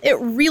people, it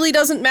really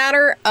doesn't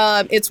matter.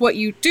 It's what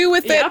you do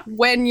with Yep. it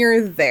when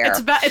you're there. It's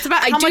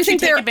about I how do much you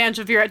think take there- advantage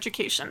of your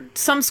education.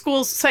 Some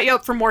schools set you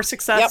up for more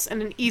success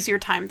and an easier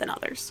time than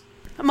others.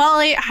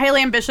 Molly,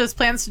 highly ambitious,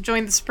 plans to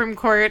join the Supreme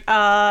Court,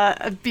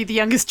 be the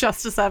youngest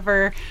justice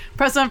ever,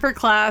 president of her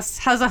class,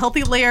 has a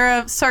healthy layer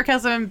of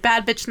sarcasm and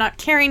bad bitch not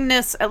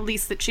caringness, at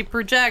least that she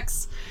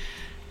projects,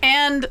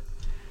 and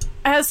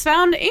has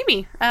found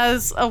Amy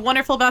as a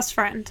wonderful best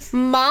friend.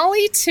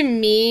 Molly, to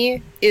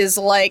me, is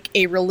like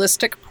a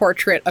realistic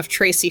portrait of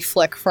Tracy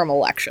Flick from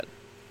Election.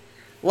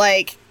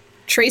 Like,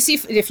 Tracy,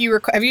 have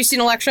you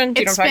seen Election?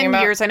 Do you know It's what I'm talking been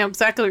about? years. I know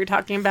exactly what you're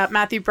talking about.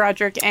 Matthew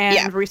Broderick and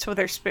Yeah. Reese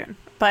Witherspoon.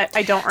 But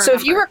I don't remember. So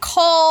if you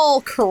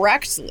recall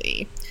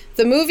correctly,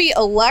 the movie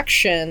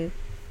Election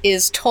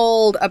is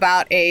told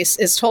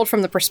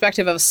from the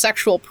perspective of a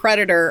sexual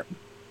predator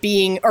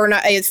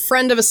a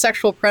friend of a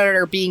sexual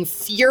predator being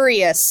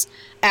furious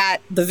at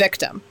the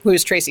victim,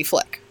 who's Tracy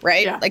Flick,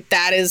 right? Yeah. Like,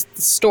 that is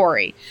the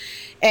story.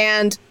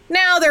 And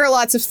now there are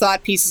lots of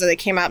thought pieces that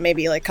came out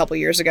maybe like a couple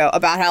years ago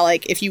about how,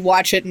 like, if you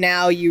watch it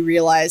now, you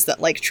realize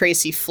that, like,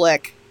 Tracy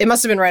Flick, it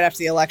must have been right after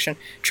the election,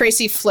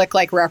 Tracy Flick,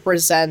 like,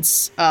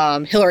 represents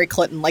Hillary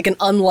Clinton, like an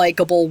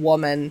unlikable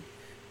woman,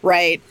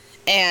 right?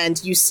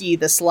 And you see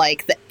this,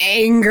 like, the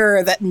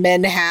anger that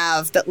men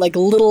have, that, like,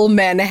 little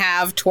men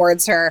have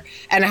towards her,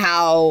 and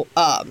how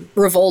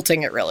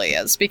revolting it really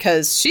is,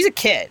 because she's a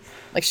kid.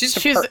 Like, she's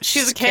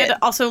a kid.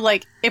 Also,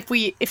 like,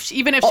 even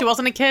if she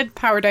wasn't a kid,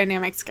 power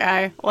dynamics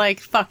guy.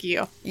 Like, fuck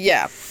you.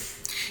 Yeah.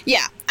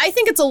 Yeah. I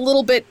think it's a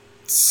little bit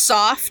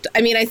soft.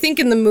 I mean, I think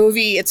in the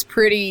movie it's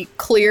pretty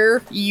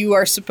clear you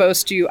are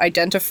supposed to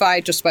identify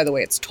just by the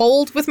way it's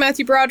told with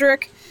Matthew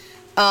Broderick.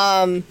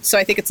 So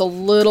I think it's a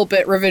little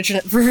bit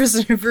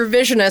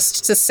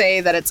revisionist to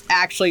say that it's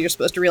actually you're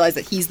supposed to realize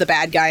that he's the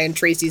bad guy and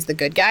Tracy's the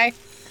good guy.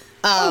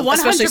 100%.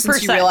 Especially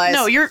since you realize,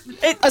 no,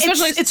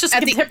 it's just a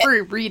at the-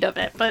 contemporary read of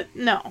it, but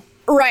no.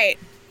 Right.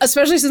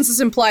 Especially since it's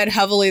implied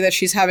heavily that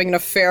she's having an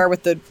affair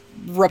with the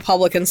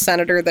Republican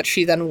senator that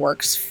she then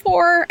works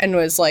for, and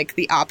was like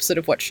the opposite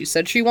of what she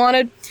said she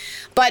wanted.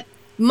 But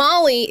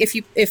Molly,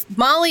 if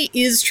Molly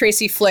is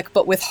Tracy Flick,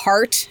 but with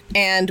heart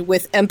and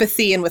with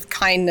empathy and with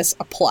kindness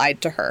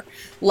applied to her,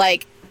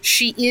 like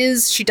she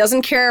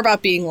doesn't care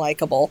about being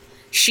likable.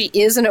 She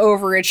is an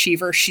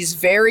overachiever. She's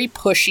very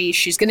pushy.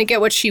 She's going to get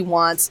what she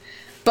wants.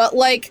 But,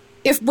 like,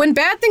 when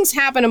bad things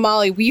happen to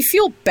Molly, we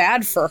feel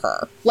bad for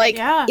her. Like,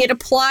 It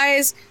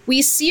applies,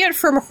 we see it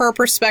from her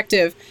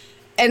perspective.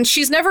 And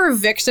she's never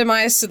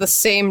victimized to the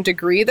same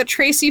degree that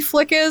Tracy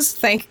Flick is,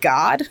 thank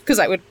God, because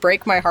that would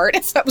break my heart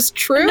if that was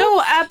true.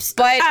 No,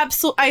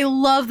 absolutely. I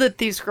love that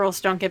these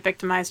girls don't get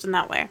victimized in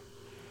that way.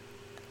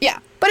 Yeah,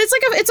 but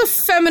it's a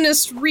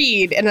feminist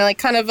read, and like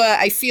kind of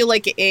I feel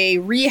like a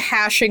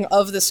rehashing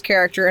of this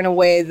character in a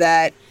way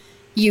that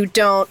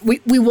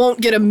we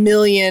won't get a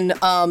million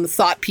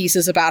thought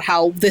pieces about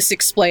how this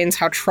explains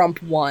how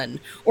Trump won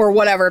or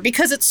whatever,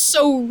 because it's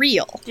so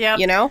real. Yeah,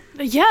 you know.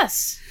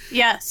 Yes.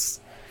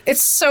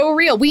 It's so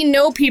real. We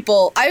know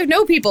people. I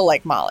know people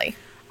like Molly.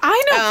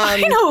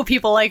 I know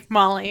people like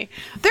Molly.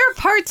 There are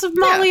parts of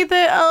Molly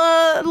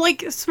that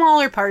like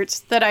smaller parts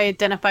that I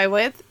identify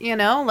with. You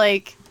know,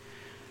 like.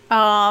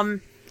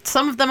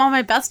 Some of them on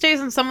my best days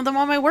and some of them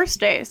on my worst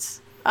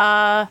days.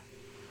 Yeah.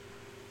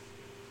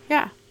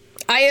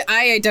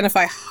 I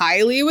identify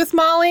highly with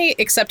Molly,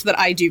 except that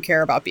I do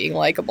care about being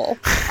likable.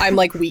 I'm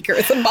like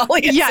weaker than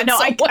Molly is. Yeah, no,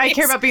 I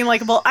care about being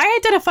likable. I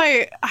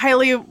identify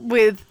highly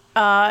with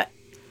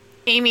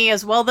Amy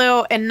as well,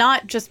 though, and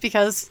not just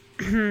because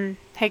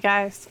hey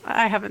guys,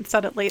 I haven't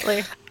said it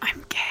lately.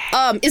 I'm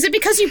gay. Is it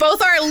because you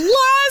both are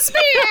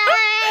lesbians?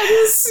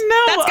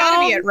 No, that's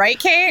gotta be it, right,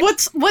 Kate?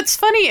 What's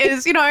funny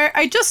is, you know,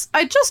 I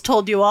just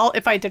told you all,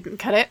 if I didn't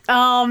cut it,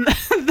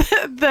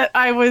 that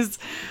I was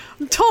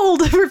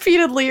told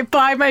repeatedly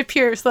by my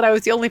peers that I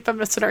was the only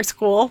feminist in our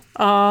school.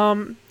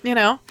 You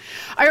know,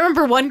 I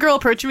remember one girl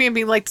approaching me and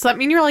being like, "Does that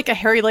mean you're like a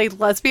hairy-legged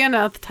lesbian?"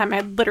 And at the time, I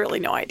had literally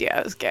no idea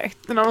I was gay,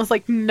 and I was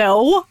like,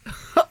 "No,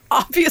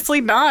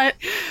 obviously not."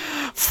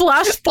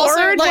 Flash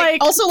forward,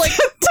 also like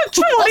to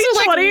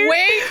 2020.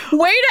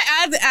 Way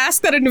to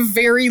ask that in a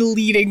very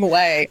leading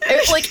way.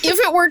 If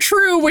it were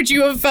true, would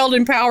you have felt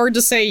empowered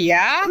to say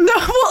yeah? No,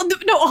 well,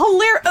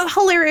 no,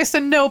 hilarious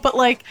and no, but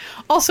like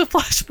also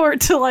flash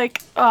forward to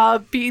like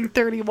being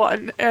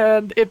 31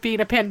 and it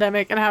being a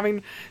pandemic and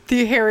having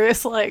the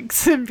hairiest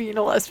legs and being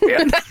a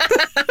lesbian.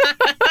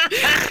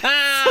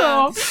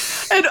 So,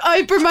 and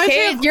I remind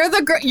Kate, you're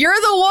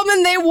the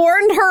woman they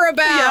warned her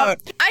about.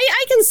 Yeah.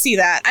 I can see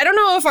that. I don't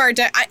know if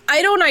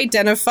I don't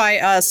identify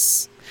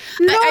us.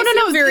 No, I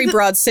feel very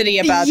Broad City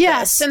about this.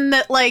 Yes, and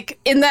that like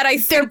in that I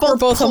think we're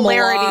both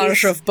polarities. A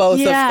melange of both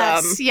of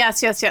them.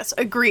 Yes.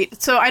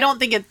 Agreed. So I don't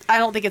think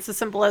it's as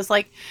simple as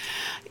like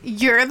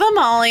you're the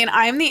Molly and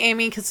I'm the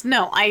Amy, because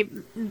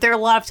there are a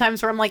lot of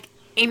times where I'm like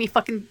Amy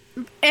fucking.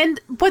 And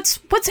what's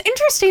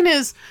interesting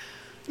is,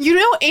 you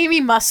know,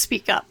 Amy must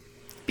speak up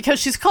because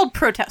she's called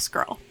Protest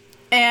Girl,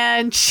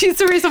 and she's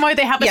the reason why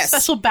they have a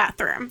special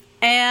bathroom.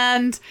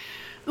 And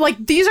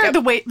Like, these are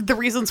the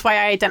reasons why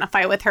I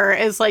identify with her,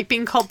 is like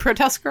being called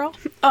protest girl.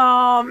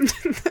 I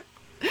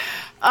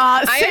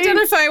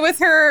identify with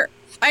her.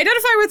 I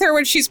identify with her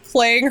when she's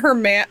playing her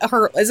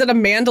is it a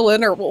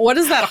mandolin or what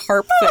is that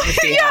harp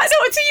thing?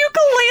 It's a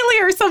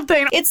ukulele or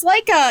something. It's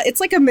like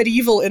a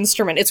medieval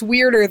instrument. It's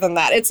weirder than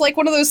that. It's like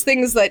one of those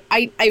things that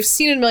I've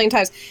seen it a million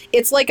times.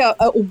 It's like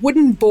a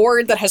wooden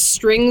board that has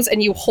strings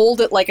and you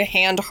hold it like a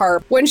hand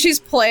harp. When she's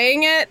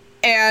playing it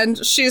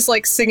and she's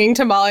like singing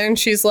to Molly and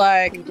she's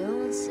like, You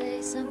don't say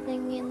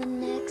something in the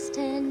next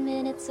 10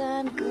 minutes,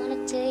 I'm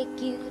gonna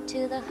take you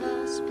to the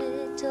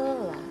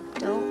hospital. I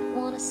don't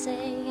wanna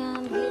say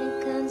I'm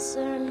getting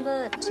concerned,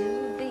 but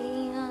to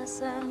be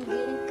honest, I'm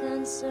getting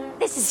concerned.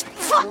 This is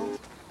fun.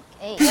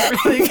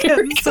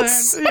 Really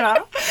concerned.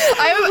 Yeah.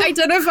 I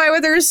identify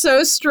with her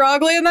so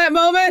strongly in that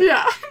moment.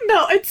 Yeah.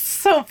 No, it's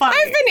so funny.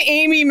 I've been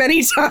Amy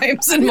many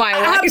times in my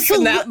life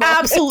in that moment.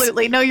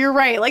 Absolutely. No, you're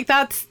right. Like,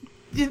 that's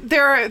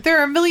there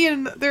are a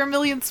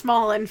million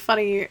small and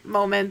funny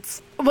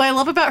moments. What I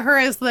love about her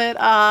is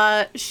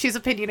that she's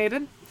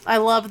opinionated. I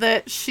love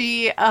that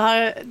she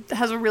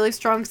has a really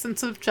strong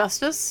sense of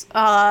justice.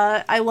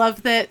 I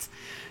love that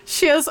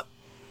she has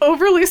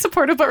overly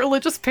supportive but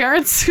religious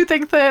parents who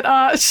think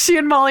that she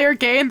and Molly are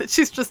gay and that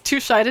she's just too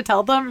shy to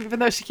tell them, even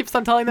though she keeps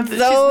on telling them that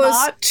she's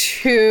not. Those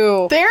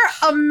two. They're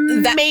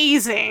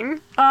amazing.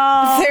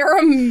 They're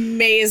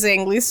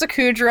amazing. Lisa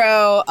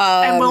Kudrow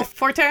and Will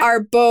Forte are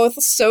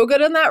both so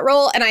good in that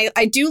role. And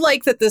I do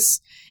like that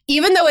this,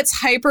 even though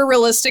it's hyper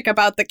realistic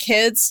about the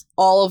kids,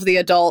 all of the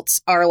adults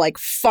are like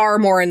far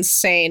more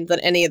insane than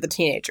any of the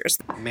teenagers.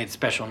 We made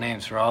special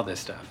names for all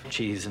this stuff.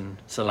 Cheese and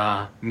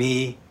Salah.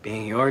 Me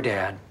being your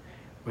dad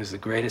was the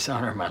greatest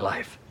honor of my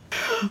life.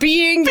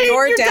 Being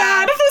your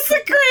dad was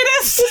the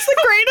greatest. It's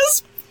the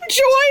greatest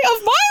joy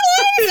of my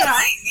life. Yeah.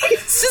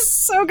 It's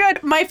just so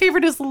good. My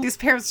favorite is these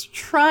parents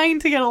trying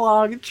to get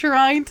along,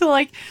 trying to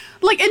like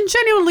and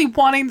genuinely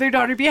wanting their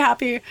daughter to be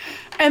happy.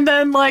 And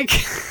then like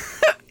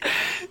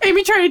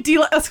Amy trying to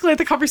de-escalate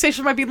the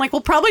conversation by being like,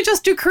 we'll probably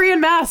just do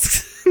Korean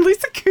masks.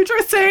 Lisa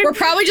Kudrow saying, we're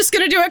probably just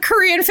going to do a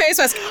Korean face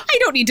mask. I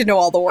don't need to know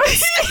all the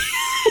words.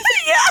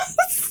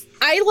 Yes.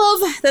 I love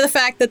the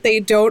fact that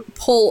they don't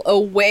pull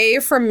away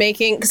from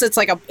making, because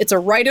it's a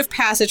rite of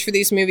passage for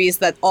these movies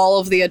that all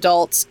of the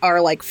adults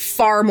are like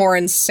far more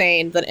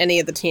insane than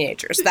any of the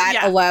teenagers. That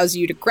allows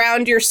you to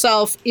ground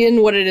yourself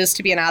in what it is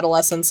to be an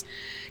adolescence.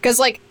 Because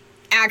like,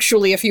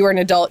 actually, if you are an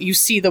adult, you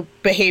see the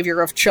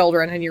behavior of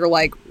children and you're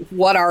like,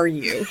 what are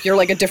you? You're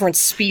like a different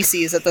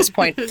species at this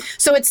point.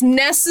 So it's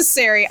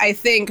necessary, I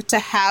think, to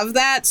have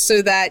that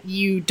so that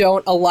you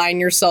don't align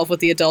yourself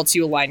with the adults,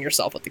 you align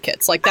yourself with the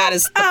kids. Like, that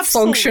is the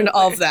function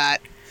of that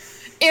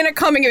in a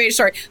coming-of-age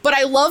story. But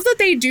I love that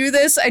they do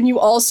this, and you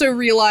also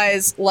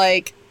realize,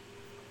 like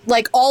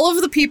all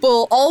of the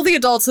people, all the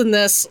adults in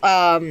this,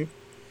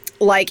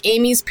 like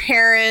Amy's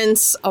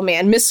parents,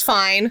 Miss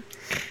Fine,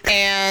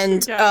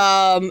 and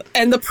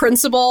the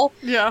principal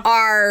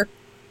are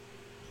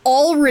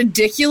all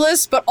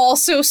ridiculous, but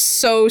also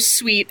so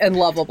sweet and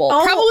lovable.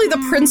 Probably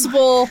the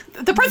principal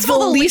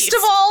the least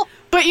of all.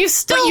 But you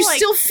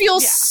still feel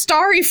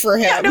sorry for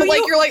him. Yeah, no,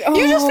 you're like, oh.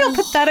 You just feel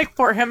pathetic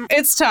for him.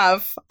 It's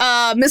tough.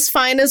 Miss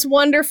Fine is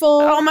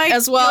wonderful. Oh my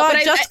as well. God,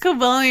 but Jessica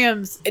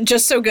Williams.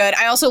 Just so good.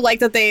 I also like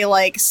that they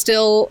like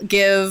still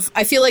give.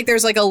 I feel like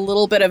there's like a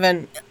little bit of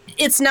an.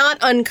 It's not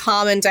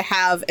uncommon to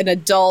have an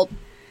adult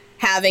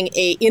having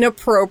a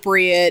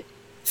inappropriate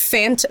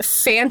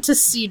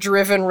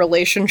fantasy-driven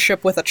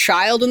relationship with a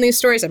child in these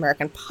stories.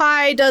 American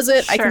Pie does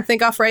it. Sure. I can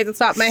think off right at the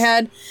top of my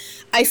head.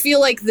 I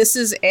feel like this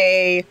is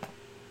a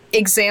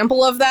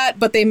example of that,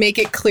 but they make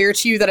it clear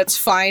to you that it's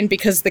fine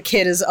because the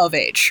kid is of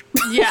age.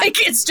 Yeah. Like,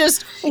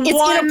 it's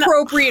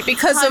inappropriate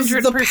because of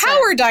the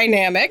power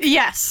dynamic.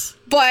 Yes.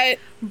 But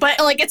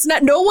like, it's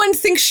not, no one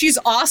thinks she's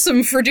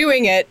awesome for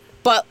doing it,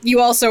 but you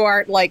also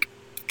aren't like,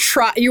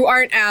 you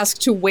aren't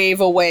asked to wave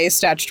away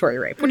statutory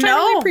rape, which I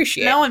really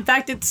appreciate. No, in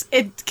fact,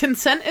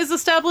 consent is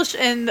established,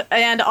 and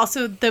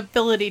also the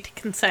ability to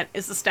consent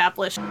is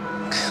established.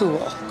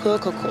 Cool.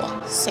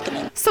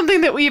 Sickening.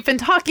 Something that we've been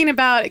talking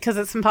about, because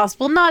it's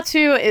impossible not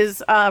to,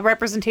 is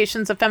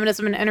representations of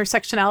feminism and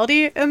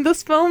intersectionality in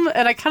this film,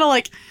 and I kind of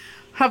like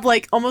have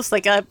like almost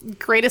like a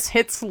greatest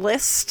hits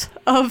list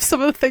of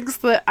some of the things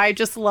that I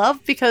just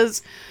love,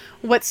 because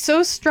what's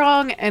so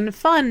strong and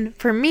fun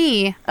for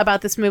me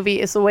about this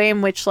movie is the way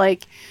in which,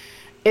 like,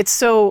 it's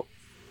so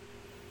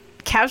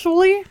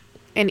casually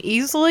and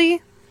easily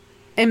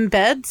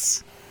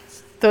embeds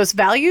those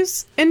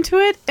values into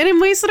it, and in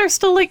ways that are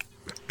still, like,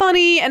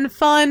 funny and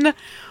fun.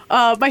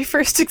 My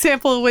first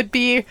example would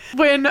be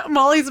when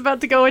Molly's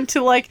about to go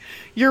into, like,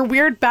 your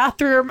weird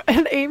bathroom,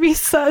 and Amy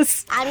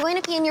says, I'm going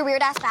to pee in your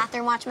weird-ass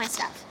bathroom, watch my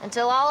stuff.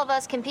 Until all of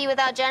us can pee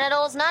without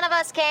genitals, none of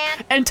us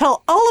can.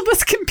 Until all of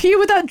us can pee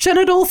without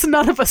genitals,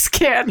 none of us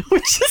can.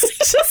 Which is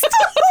just a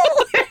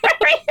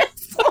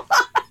hilarious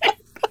line.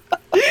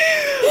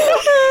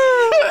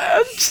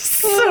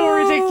 Just so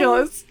ridiculous.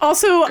 ridiculous.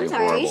 Also, I'm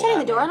sorry, are you shutting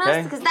the door on Okay.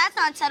 us? Because that's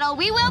not subtle.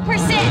 We will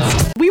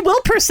persist. we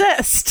will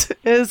persist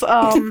is a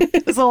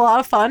lot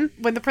of fun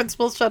when the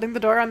principal's shutting the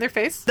door on their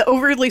face. The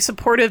overly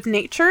supportive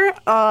nature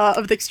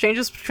of the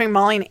exchanges between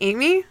Molly and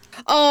Amy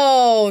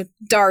Oh,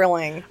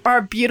 darling. are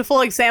a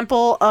beautiful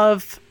example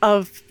of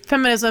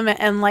feminism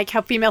and like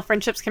how female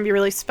friendships can be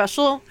really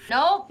special.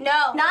 No,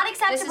 No, not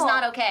acceptable. this is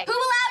not okay. Who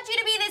allowed you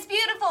to be this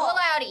beautiful? Who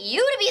allowed you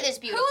to be this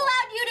beautiful? Who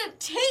allowed you to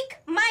take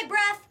my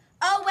breath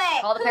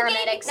away? Call the Who gave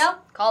paramedics. me- No,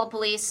 Call the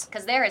police,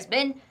 because there has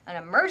been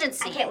an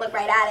emergency. I can't look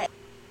right at it.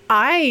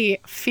 I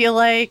feel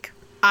like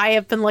I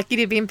have been lucky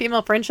to be in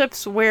female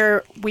friendships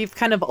where we've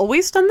kind of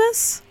always done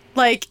this.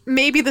 Like,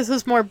 maybe this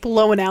is more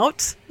blown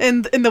out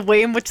in the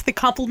way in which they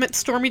compliment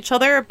storm each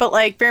other, but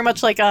like very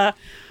much like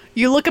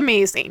you look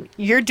amazing.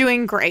 You're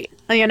doing great.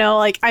 You know,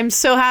 like, I'm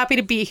so happy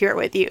to be here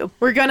with you.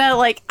 We're gonna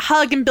like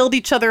hug and build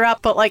each other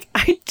up, but like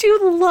I do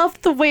love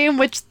the way in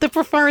which the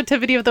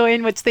performativity of the way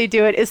in which they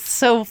do it is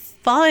so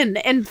fun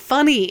and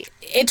funny.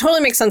 It totally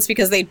makes sense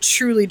because they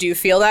truly do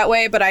feel that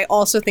way, but I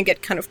also think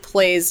it kind of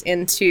plays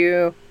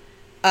into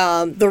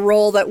the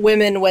role that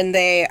women, when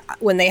they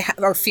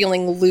are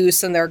feeling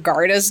loose and their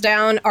guard is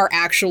down, are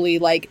actually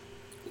like,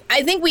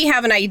 I think we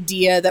have an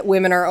idea that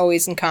women are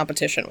always in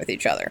competition with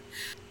each other.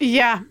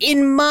 Yeah.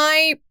 In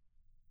my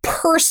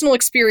personal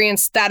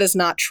experience, that is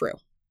not true.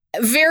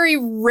 Very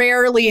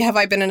rarely have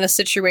I been in a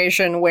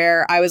situation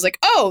where I was like,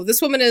 oh,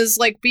 this woman is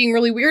like being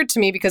really weird to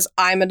me because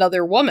I'm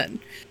another woman.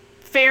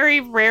 Very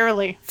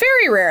rarely.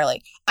 Very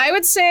rarely. I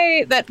would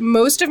say that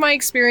most of my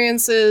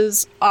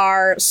experiences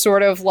are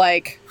sort of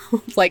like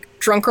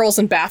drunk girls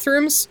in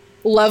bathrooms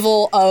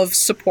level of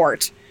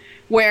support,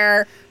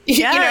 where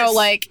you know,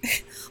 like,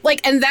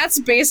 and that's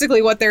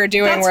basically what they're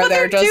doing. That's where what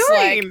they're just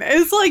doing. like,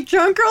 It's like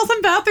drunk girls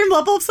in bathroom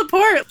level of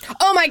support.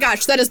 oh my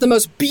gosh, that is the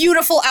most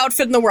beautiful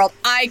outfit in the world.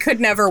 I could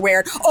never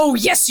wear it. Oh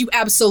yes, you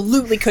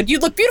absolutely could. You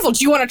look beautiful.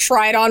 Do you want to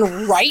try it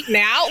on right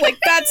now? Like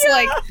that's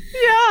like,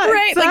 Yeah,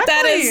 right.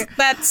 exactly. Like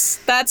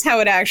that's how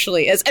it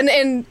actually is.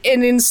 And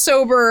in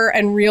sober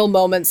and real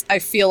moments, I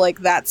feel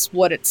like that's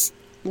what it's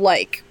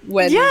like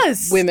when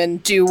women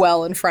do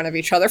well in front of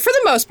each other for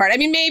the most part. I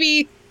mean,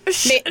 maybe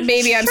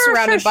I'm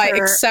surrounded by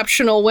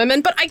exceptional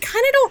women, but I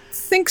kind of don't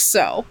think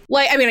so.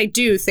 Like, I mean, I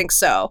do think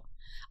so.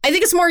 I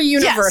think it's more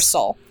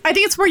universal. Yes. I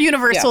think it's more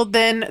universal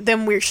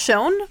than we're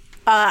shown.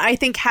 I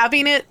think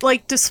having it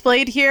like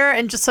displayed here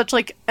in just such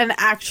like an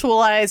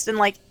actualized and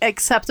like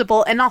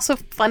acceptable and also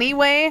funny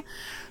way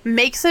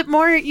makes it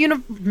more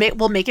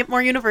will make it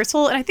more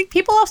universal. And I think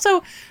people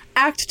also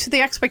act to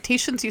the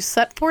expectations you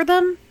set for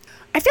them.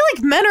 I feel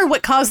like men are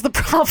what cause the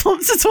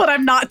problems, is what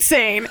I'm not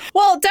saying.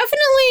 Well,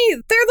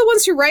 definitely, they're the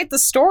ones who write the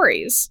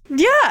stories.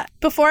 Yeah.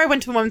 Before I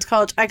went to women's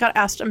college, I got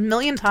asked a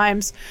million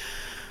times,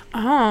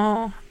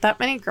 oh, that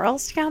many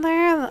girls together?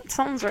 That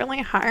sounds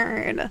really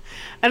hard.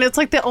 And it's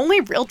like the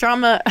only real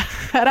drama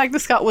at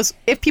Agnes Scott was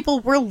if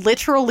people were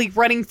literally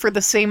running for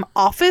the same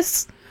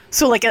office.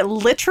 So like a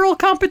literal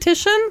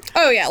competition.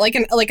 Oh yeah, like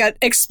an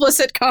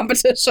explicit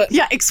competition.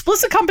 Yeah,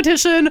 explicit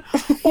competition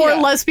or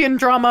lesbian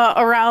drama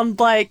around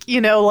like,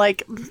 you know,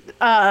 like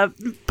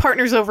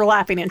partners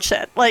overlapping and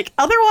shit. Like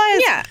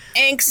otherwise, yeah,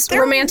 angst,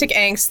 romantic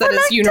angst that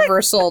is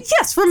universal.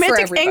 Yes,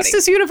 romantic angst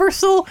is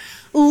universal.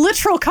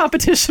 Literal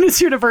competition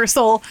is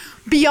universal.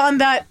 Beyond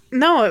that,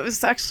 no, it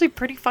was actually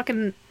pretty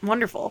fucking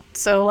wonderful.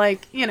 So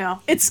like, you know,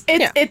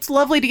 it's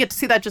lovely to get to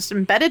see that just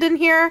embedded in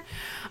here.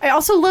 I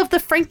also love the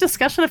frank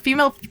discussion of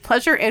female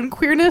pleasure and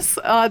queerness.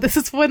 This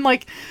is when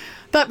like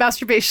that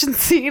masturbation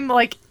scene,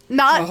 like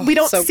we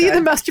don't see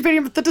them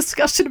masturbating, but the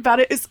discussion about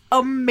it is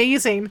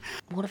amazing.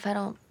 What if I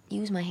don't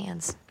use my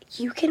hands?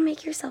 You can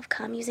make yourself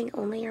come using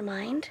only your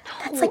mind?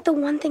 That's like the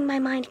one thing my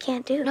mind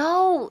can't do.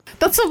 No.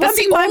 That's the one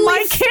thing my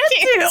mind can't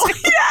do.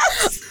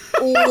 Yes.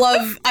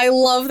 I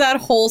love that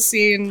whole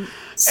scene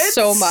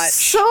so much.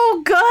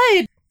 So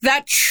good.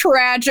 That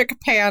tragic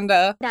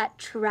panda. Just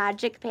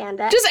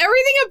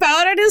everything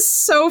about it is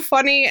so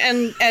funny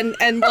and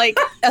like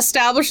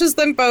establishes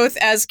them both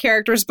as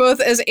characters, both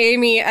as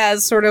Amy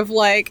as sort of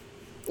like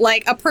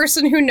a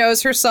person who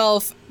knows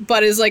herself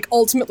but is like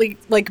ultimately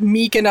like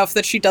meek enough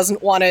that she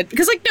doesn't want it,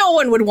 because like no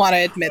one would want to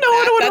admit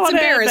that. That's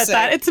embarrassing.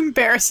 It's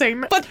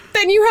embarrassing. But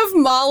then you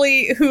have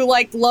Molly who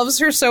like loves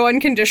her so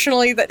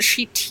unconditionally that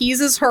she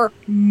teases her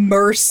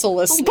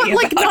mercilessly. But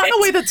like not in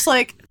a way that's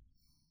like,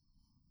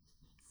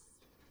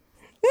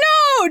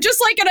 no,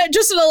 just in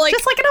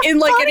a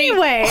funny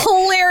way,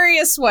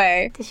 hilarious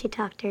way. Does she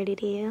talk dirty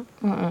to you?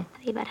 Mm-mm.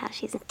 Tell you about how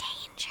she's in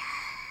danger.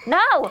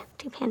 No.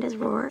 Do pandas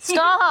roar?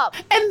 Stop.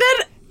 And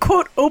then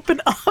quote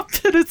open up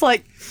and it's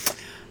like,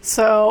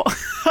 so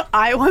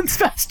I once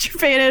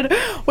masturbated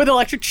with an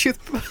electric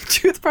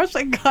toothbrush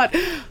and got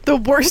the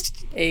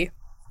worst, a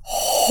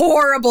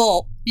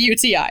horrible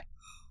UTI.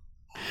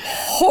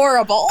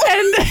 horrible.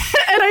 And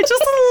I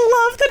just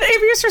love that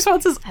Amy's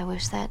response is, I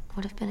wish that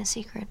would have been a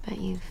secret, but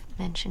you've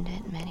mentioned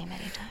it many,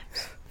 many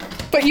times.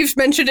 But you've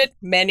mentioned it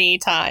many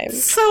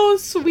times. So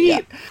sweet.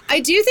 Yeah. I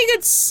do think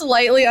it's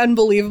slightly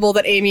unbelievable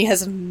that Amy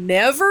has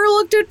never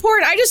looked at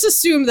porn. I just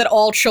assume that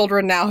all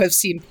children now have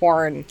seen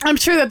porn. I'm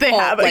sure that they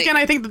have. Like, again,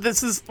 I think that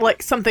this is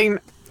like something,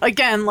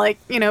 again, like,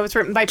 you know, it's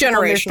written by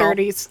people in their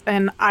 30s.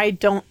 And I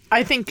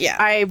think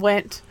I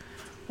went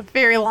a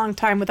very long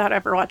time without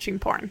ever watching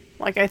porn.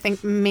 Like, I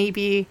think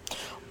maybe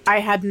I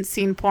hadn't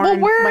seen porn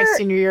my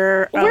senior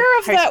year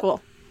of high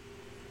school.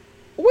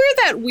 We're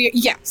that weird.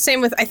 Yeah,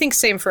 same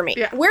for me.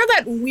 Yeah. We're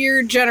that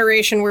weird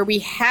generation where we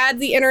had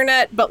the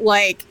internet, but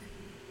like,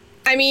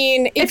 I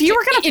mean, if you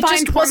were going to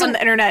find porn on the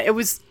internet, it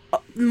was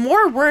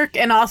more work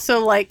and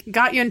also like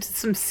got you into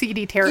some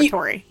seedy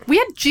territory. We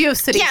had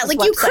GeoCities. Yeah, like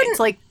websites. You couldn't.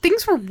 Like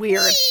things were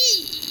weird.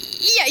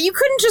 Yeah, you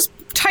couldn't just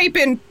type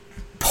in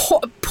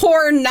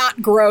porn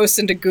not gross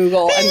into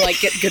Google and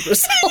like get good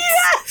results.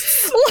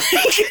 Yes.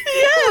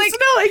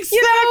 No,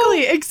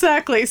 exactly,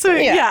 exactly. So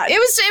yeah, it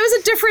was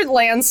a different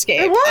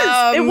landscape. It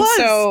was.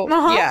 So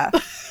yeah,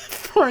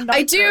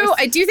 I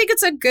do think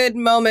it's a good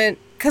moment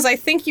because I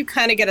think you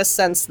kind of get a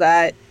sense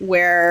that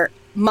where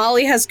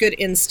Molly has good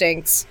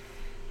instincts,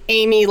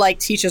 Amy like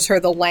teaches her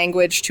the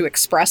language to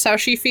express how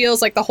she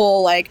feels, like the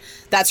whole like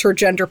that's her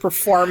gender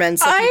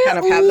performance. Like, you kind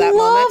of have that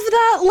moment. I love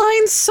that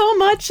line so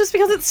much just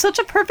because it's such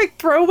a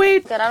perfect throwaway.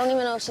 Good. I don't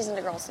even know if she's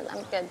into girls. So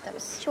I'm good.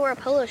 She wore a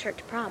polo shirt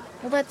to prom.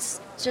 Well, that's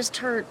just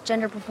her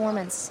gender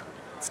performance.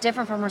 It's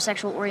different from her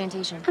sexual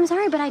orientation. I'm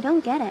sorry, but I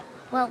don't get it.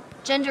 Well,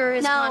 gender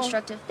is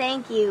constructive.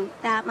 Thank you.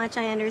 That much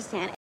I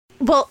understand.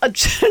 Well,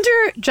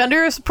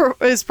 gender is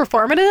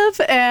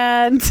performative,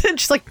 and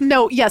she's like,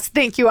 no, yes,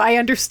 thank you, I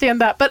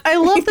understand that. But I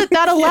love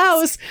that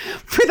allows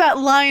for that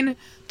line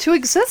to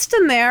exist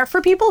in there for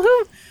people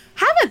who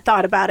haven't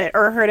thought about it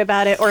or heard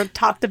about it or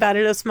talked about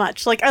it as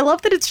much. Like, I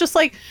love that it's just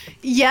like,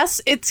 yes,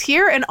 it's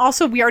here, and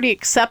also we already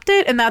accept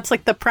it, and that's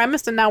like the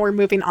premise, and now we're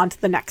moving on to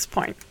the next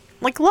point.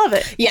 Like, love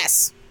it.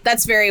 Yes,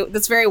 that's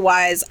very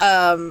wise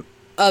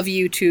of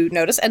you to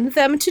notice and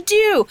them to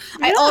do.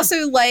 Yeah.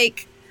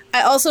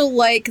 I also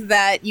like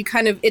that you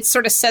kind of, it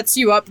sort of sets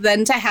you up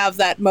then to have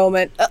that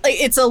moment.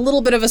 It's a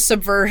little bit of a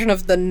subversion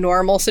of the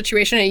normal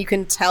situation, and you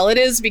can tell it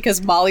is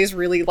because Molly's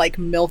really like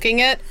milking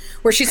it,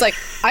 where she's like,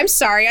 I'm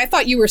sorry, I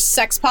thought you were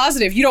sex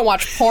positive. You don't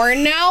watch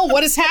porn now?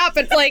 What has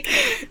happened? Like,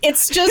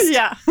 it's just,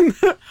 yeah.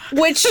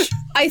 Which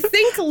I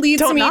think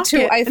leads don't me knock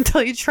to, it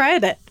until you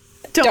tried it.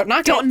 Don't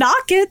knock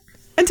it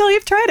until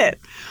you've tried it.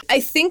 I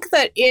think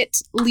that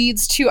it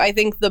leads to, I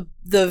think, the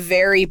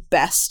very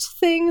best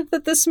thing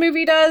that this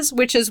movie does,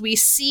 which is we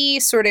see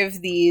sort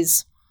of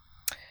these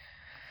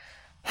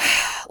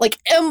like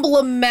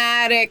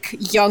emblematic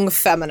young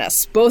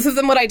feminists. Both of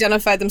them would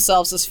identify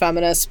themselves as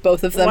feminists.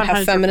 Both of them 100%.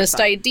 Have feminist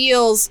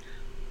ideals.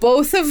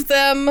 Both of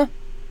them,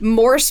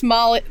 we're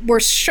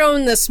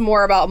shown this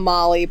more about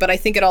Molly, but I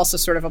think it also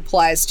sort of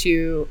applies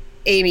to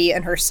Amy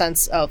and her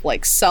sense of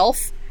like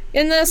self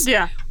in this.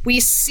 Yeah. We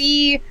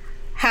see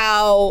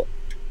how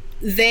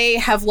they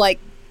have like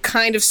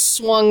kind of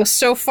swung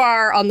so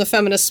far on the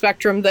feminist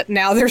spectrum that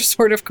now they're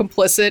sort of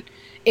complicit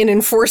in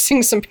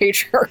enforcing some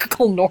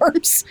patriarchal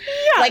norms.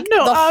 Yeah, like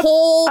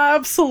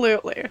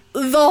absolutely.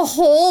 The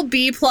whole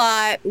B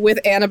plot with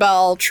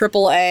Annabelle,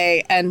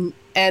 AAA,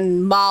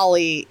 and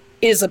Molly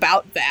is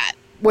about that.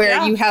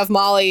 Where you have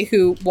Molly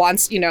who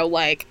wants,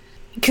 like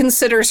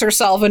considers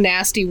herself a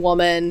nasty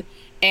woman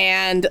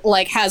and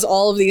like has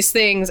all of these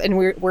things, and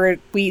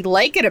we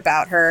like it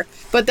about her,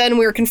 but then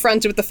we're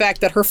confronted with the fact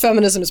that her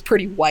feminism is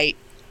pretty white.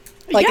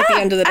 Like at the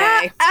end of the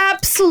day,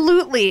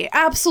 absolutely,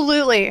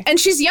 and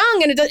she's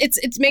young, and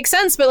it makes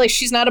sense. But like,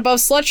 she's not above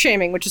slut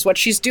shaming, which is what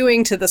she's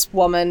doing to this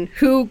woman,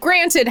 who,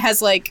 granted,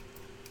 has like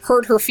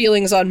hurt her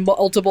feelings on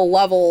multiple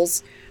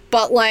levels,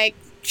 but like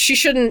she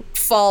shouldn't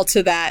fall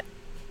to that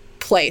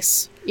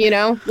place.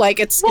 Like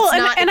it's not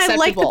and acceptable. I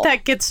like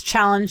that gets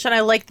challenged, and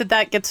I like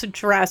that gets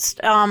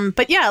addressed.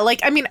 But yeah, like,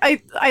 I mean,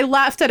 I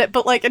laughed at it,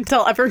 but like,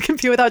 until everyone can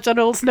pee without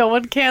genitals, no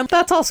one can.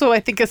 That's also, I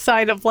think, a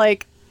sign of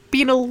like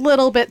being a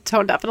little bit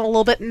toned up and a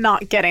little bit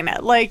not getting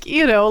it. Like,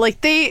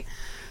 like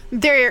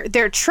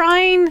they're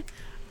trying,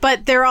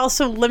 but they're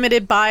also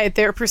limited by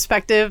their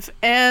perspective,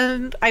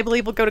 and I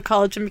believe will go to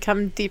college and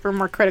become deeper,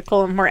 more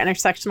critical, and more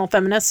intersectional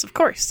feminists, of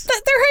course. They're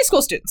high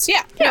school students,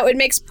 yeah. No, it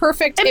makes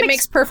perfect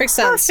sense.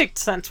 Perfect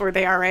sense where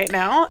they are right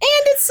now. And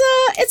it's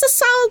a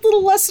solid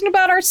little lesson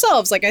about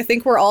ourselves. Like, I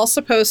think we're all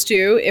supposed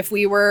to, if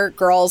we were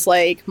girls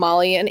like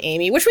Molly and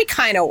Amy, which we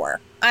kind of were.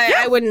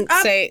 I wouldn't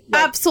say...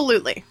 Like,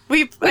 absolutely.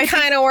 We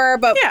kind of were,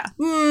 but... Yeah.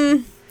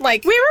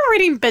 Like... We were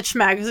reading Bitch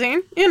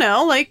magazine,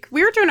 like,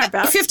 we were doing our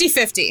best.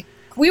 50-50.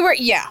 We were,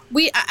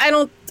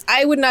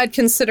 I would not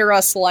consider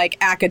us like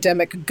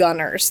academic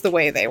gunners the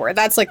way they were.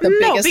 That's like the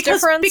biggest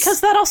difference.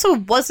 Because that also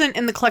wasn't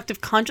in the collective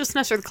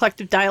consciousness or the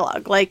collective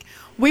dialogue. Like,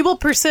 We Will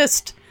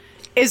Persist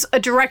is a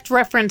direct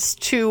reference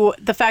to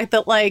the fact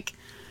that, like,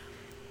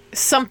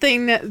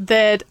 something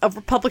that a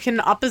Republican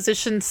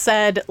opposition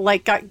said,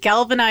 like, got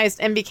galvanized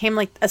and became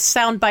like a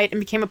soundbite and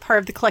became a part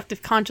of the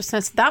collective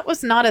consciousness. That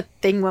was not a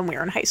thing when we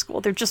were in high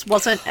school. There just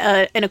wasn't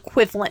an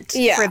equivalent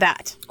for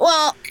that.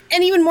 Well,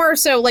 and even more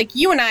so, like,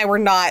 you and I were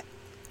not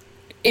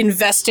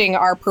investing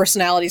our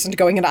personalities into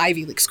going into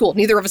Ivy League school.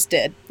 Neither of us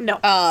did.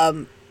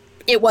 No.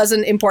 It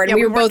wasn't important.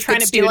 Yeah, we were both trying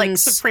good to be like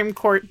students. Supreme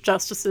Court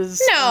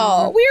justices.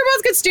 No, we were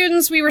both good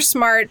students. We were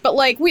smart, but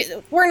like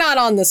we're not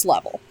on this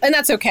level, and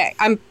that's okay.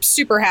 I'm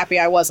super happy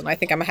I wasn't. I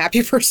think I'm a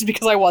happy person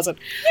because I wasn't.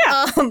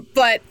 Yeah.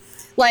 But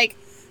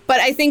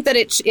I think that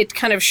it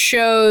kind of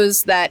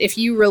shows that if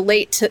you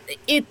relate to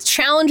it,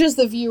 challenges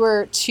the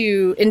viewer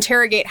to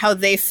interrogate how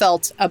they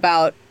felt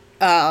about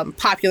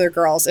popular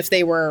girls if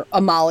they were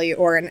a Molly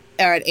or an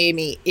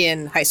Amy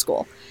in high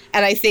school,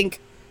 and I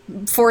think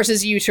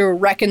forces you to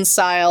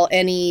reconcile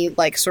any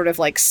like sort of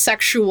like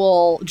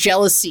sexual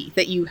jealousy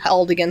that you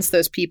held against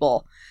those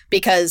people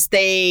because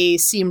they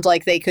seemed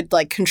like they could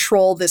like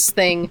control this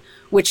thing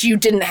which you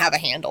didn't have a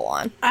handle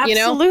on.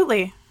 Absolutely.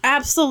 You know?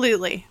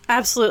 Absolutely.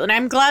 And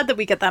I'm glad that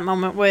we get that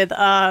moment with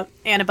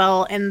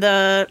Annabelle in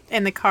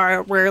the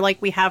car where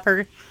like we have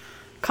her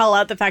call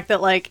out the fact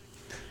that like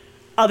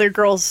other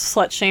girls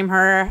slut shame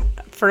her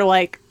for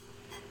like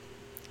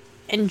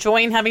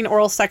enjoying having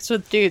oral sex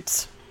with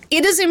dudes.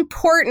 It is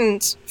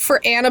important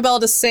for Annabelle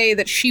to say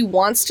that she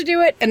wants to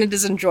do it and it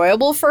is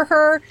enjoyable for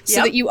her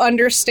so that you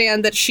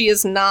understand that she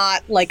is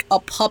not like a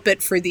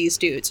puppet for these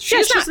dudes.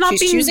 She's not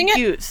being choosing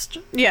used.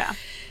 Yeah.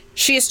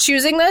 She is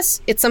choosing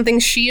this. It's something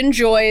she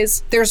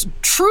enjoys. There's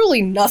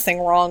truly nothing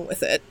wrong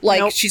with it.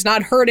 Like, she's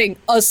not hurting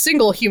a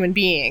single human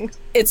being.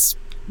 It's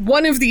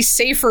one of the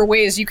safer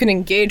ways you can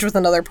engage with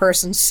another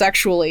person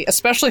sexually,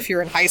 especially if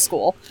you're in high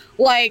school.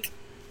 Like,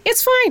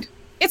 it's fine.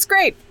 It's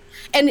great.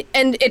 And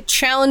it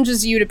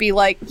challenges you to be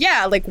like,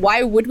 yeah, like,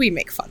 why would we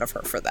make fun of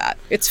her for that?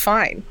 It's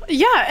fine.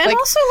 Yeah, and like,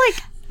 also,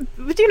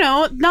 like, you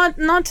know,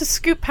 not to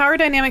scoop power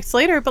dynamics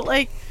later, but,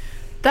 like,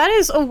 that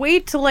is a way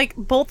to, like,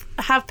 both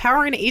have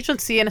power and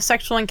agency in a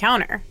sexual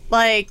encounter.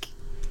 Like,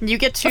 you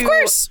get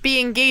to be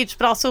engaged,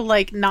 but also,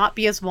 like, not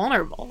be as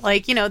vulnerable.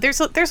 Like, you know,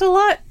 there's a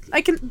lot I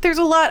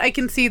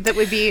can see that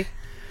would be...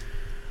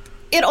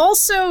 It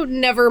also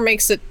never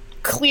makes it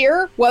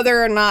clear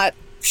whether or not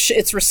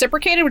it's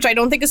reciprocated, which I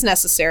don't think is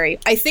necessary.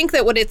 I think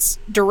that what it's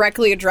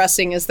directly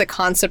addressing is the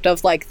concept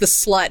of like the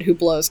slut who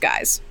blows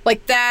guys.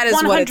 Like that is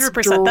 100%. What it's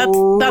that's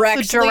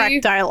the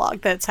direct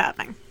dialogue that's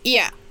happening.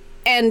 Yeah.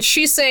 And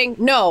she's saying,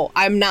 no,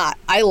 I'm not.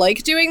 I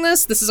like doing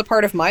this. This is a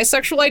part of my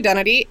sexual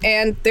identity.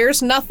 And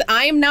there's nothing,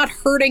 I am not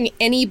hurting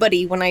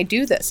anybody when I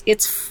do this.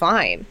 It's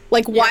fine.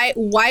 Like,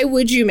 why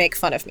would you make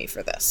fun of me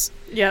for this?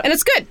 Yeah. And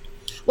it's good.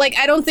 Like,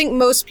 I don't think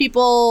most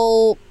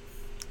people...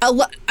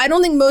 I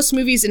don't think most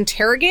movies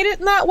interrogate it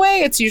in that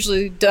way. It's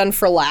usually done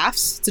for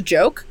laughs. It's a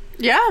joke.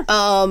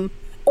 Yeah.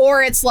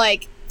 Or it's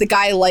like the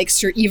guy likes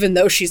her even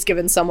though she's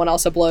given someone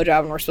else a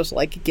blowjob and we're supposed to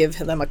like give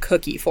them a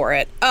cookie for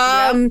it.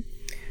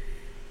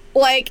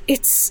 Like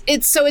it's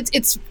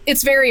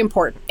very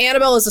important.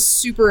 Annabelle is a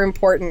super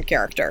important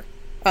character.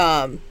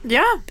 In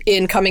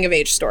coming of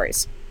age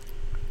stories.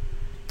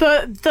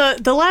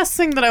 The last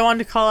thing that I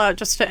wanted to call out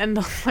just to end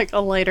on like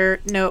a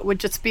lighter note would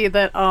just be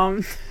that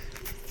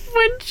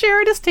when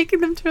Jared is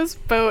taking them to his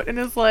boat and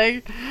is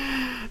like,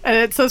 and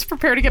it says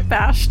prepare to get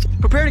bashed.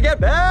 Prepare to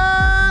get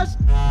bashed!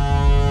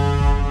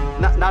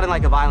 Not in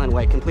like a violent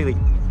way, completely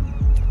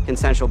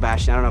consensual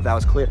bashed. I don't know if that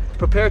was clear.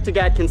 Prepare to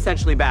get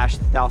consensually bashed.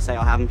 I'll say,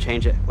 I'll have him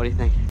change it. What do you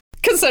think?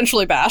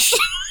 Consensually bashed.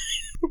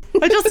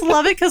 I just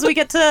love it because we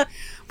get to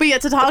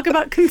talk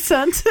about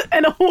consent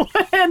and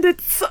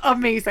it's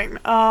amazing.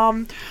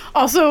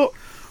 Also,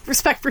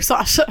 respect for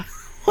Sasha.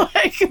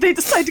 Like, they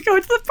decide to go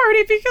into the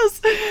party because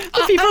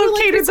the people who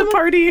catered the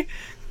party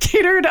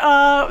catered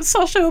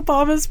Sasha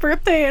Obama's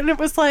birthday, and it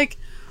was like,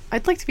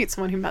 I'd like to meet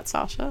someone who met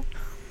Sasha.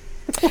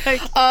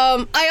 Like,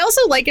 I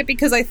also like it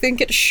because I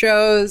think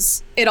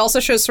it also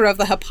shows sort of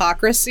the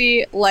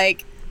hypocrisy.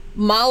 Like,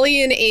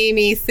 Molly and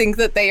Amy think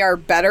that they are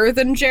better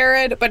than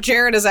Jared, but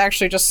Jared is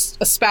actually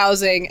just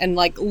espousing and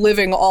like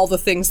living all the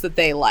things that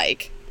they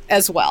like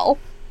as well.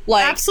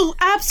 Like,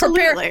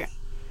 absolutely.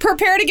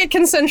 Prepare to get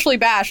consensually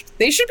bashed.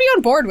 They should be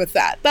on board with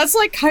that. That's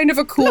like kind of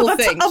a cool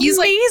thing. He's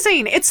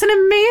amazing. It's an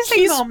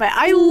amazing moment.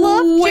 I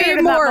love Jared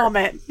in that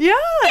moment.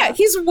 Yeah,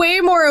 he's way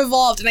more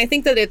evolved, and I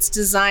think that it's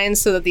designed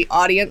so that the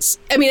audience.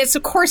 I mean, it's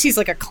of course he's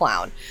like a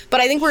clown,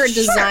 but I think we're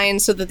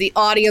designed so that the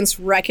audience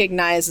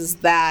recognizes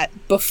that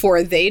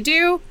before they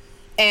do,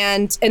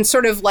 and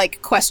sort of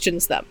like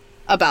questions them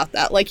about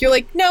that. Like you're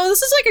like, no,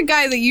 this is like a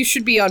guy that you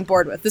should be on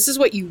board with. This is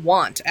what you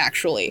want,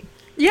 actually.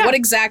 Yeah. What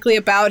exactly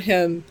about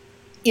him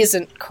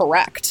isn't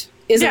correct,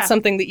 isn't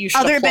something that you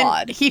should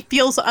applaud. Than he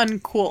feels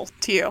uncool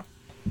to you.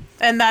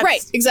 And that's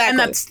right, exactly. And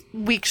that's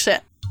weak shit.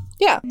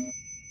 Yeah.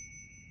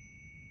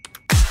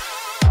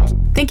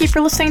 Thank you for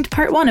listening to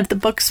part 1 of the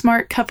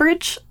Booksmart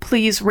coverage.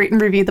 Please rate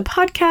and review the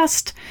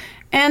podcast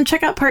and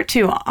check out part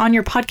 2 on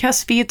your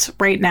podcast feeds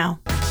right now.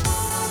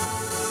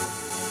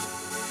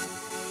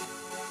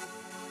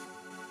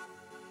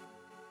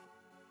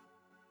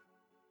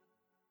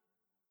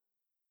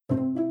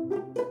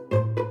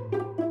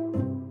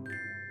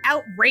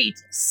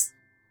 outrageous.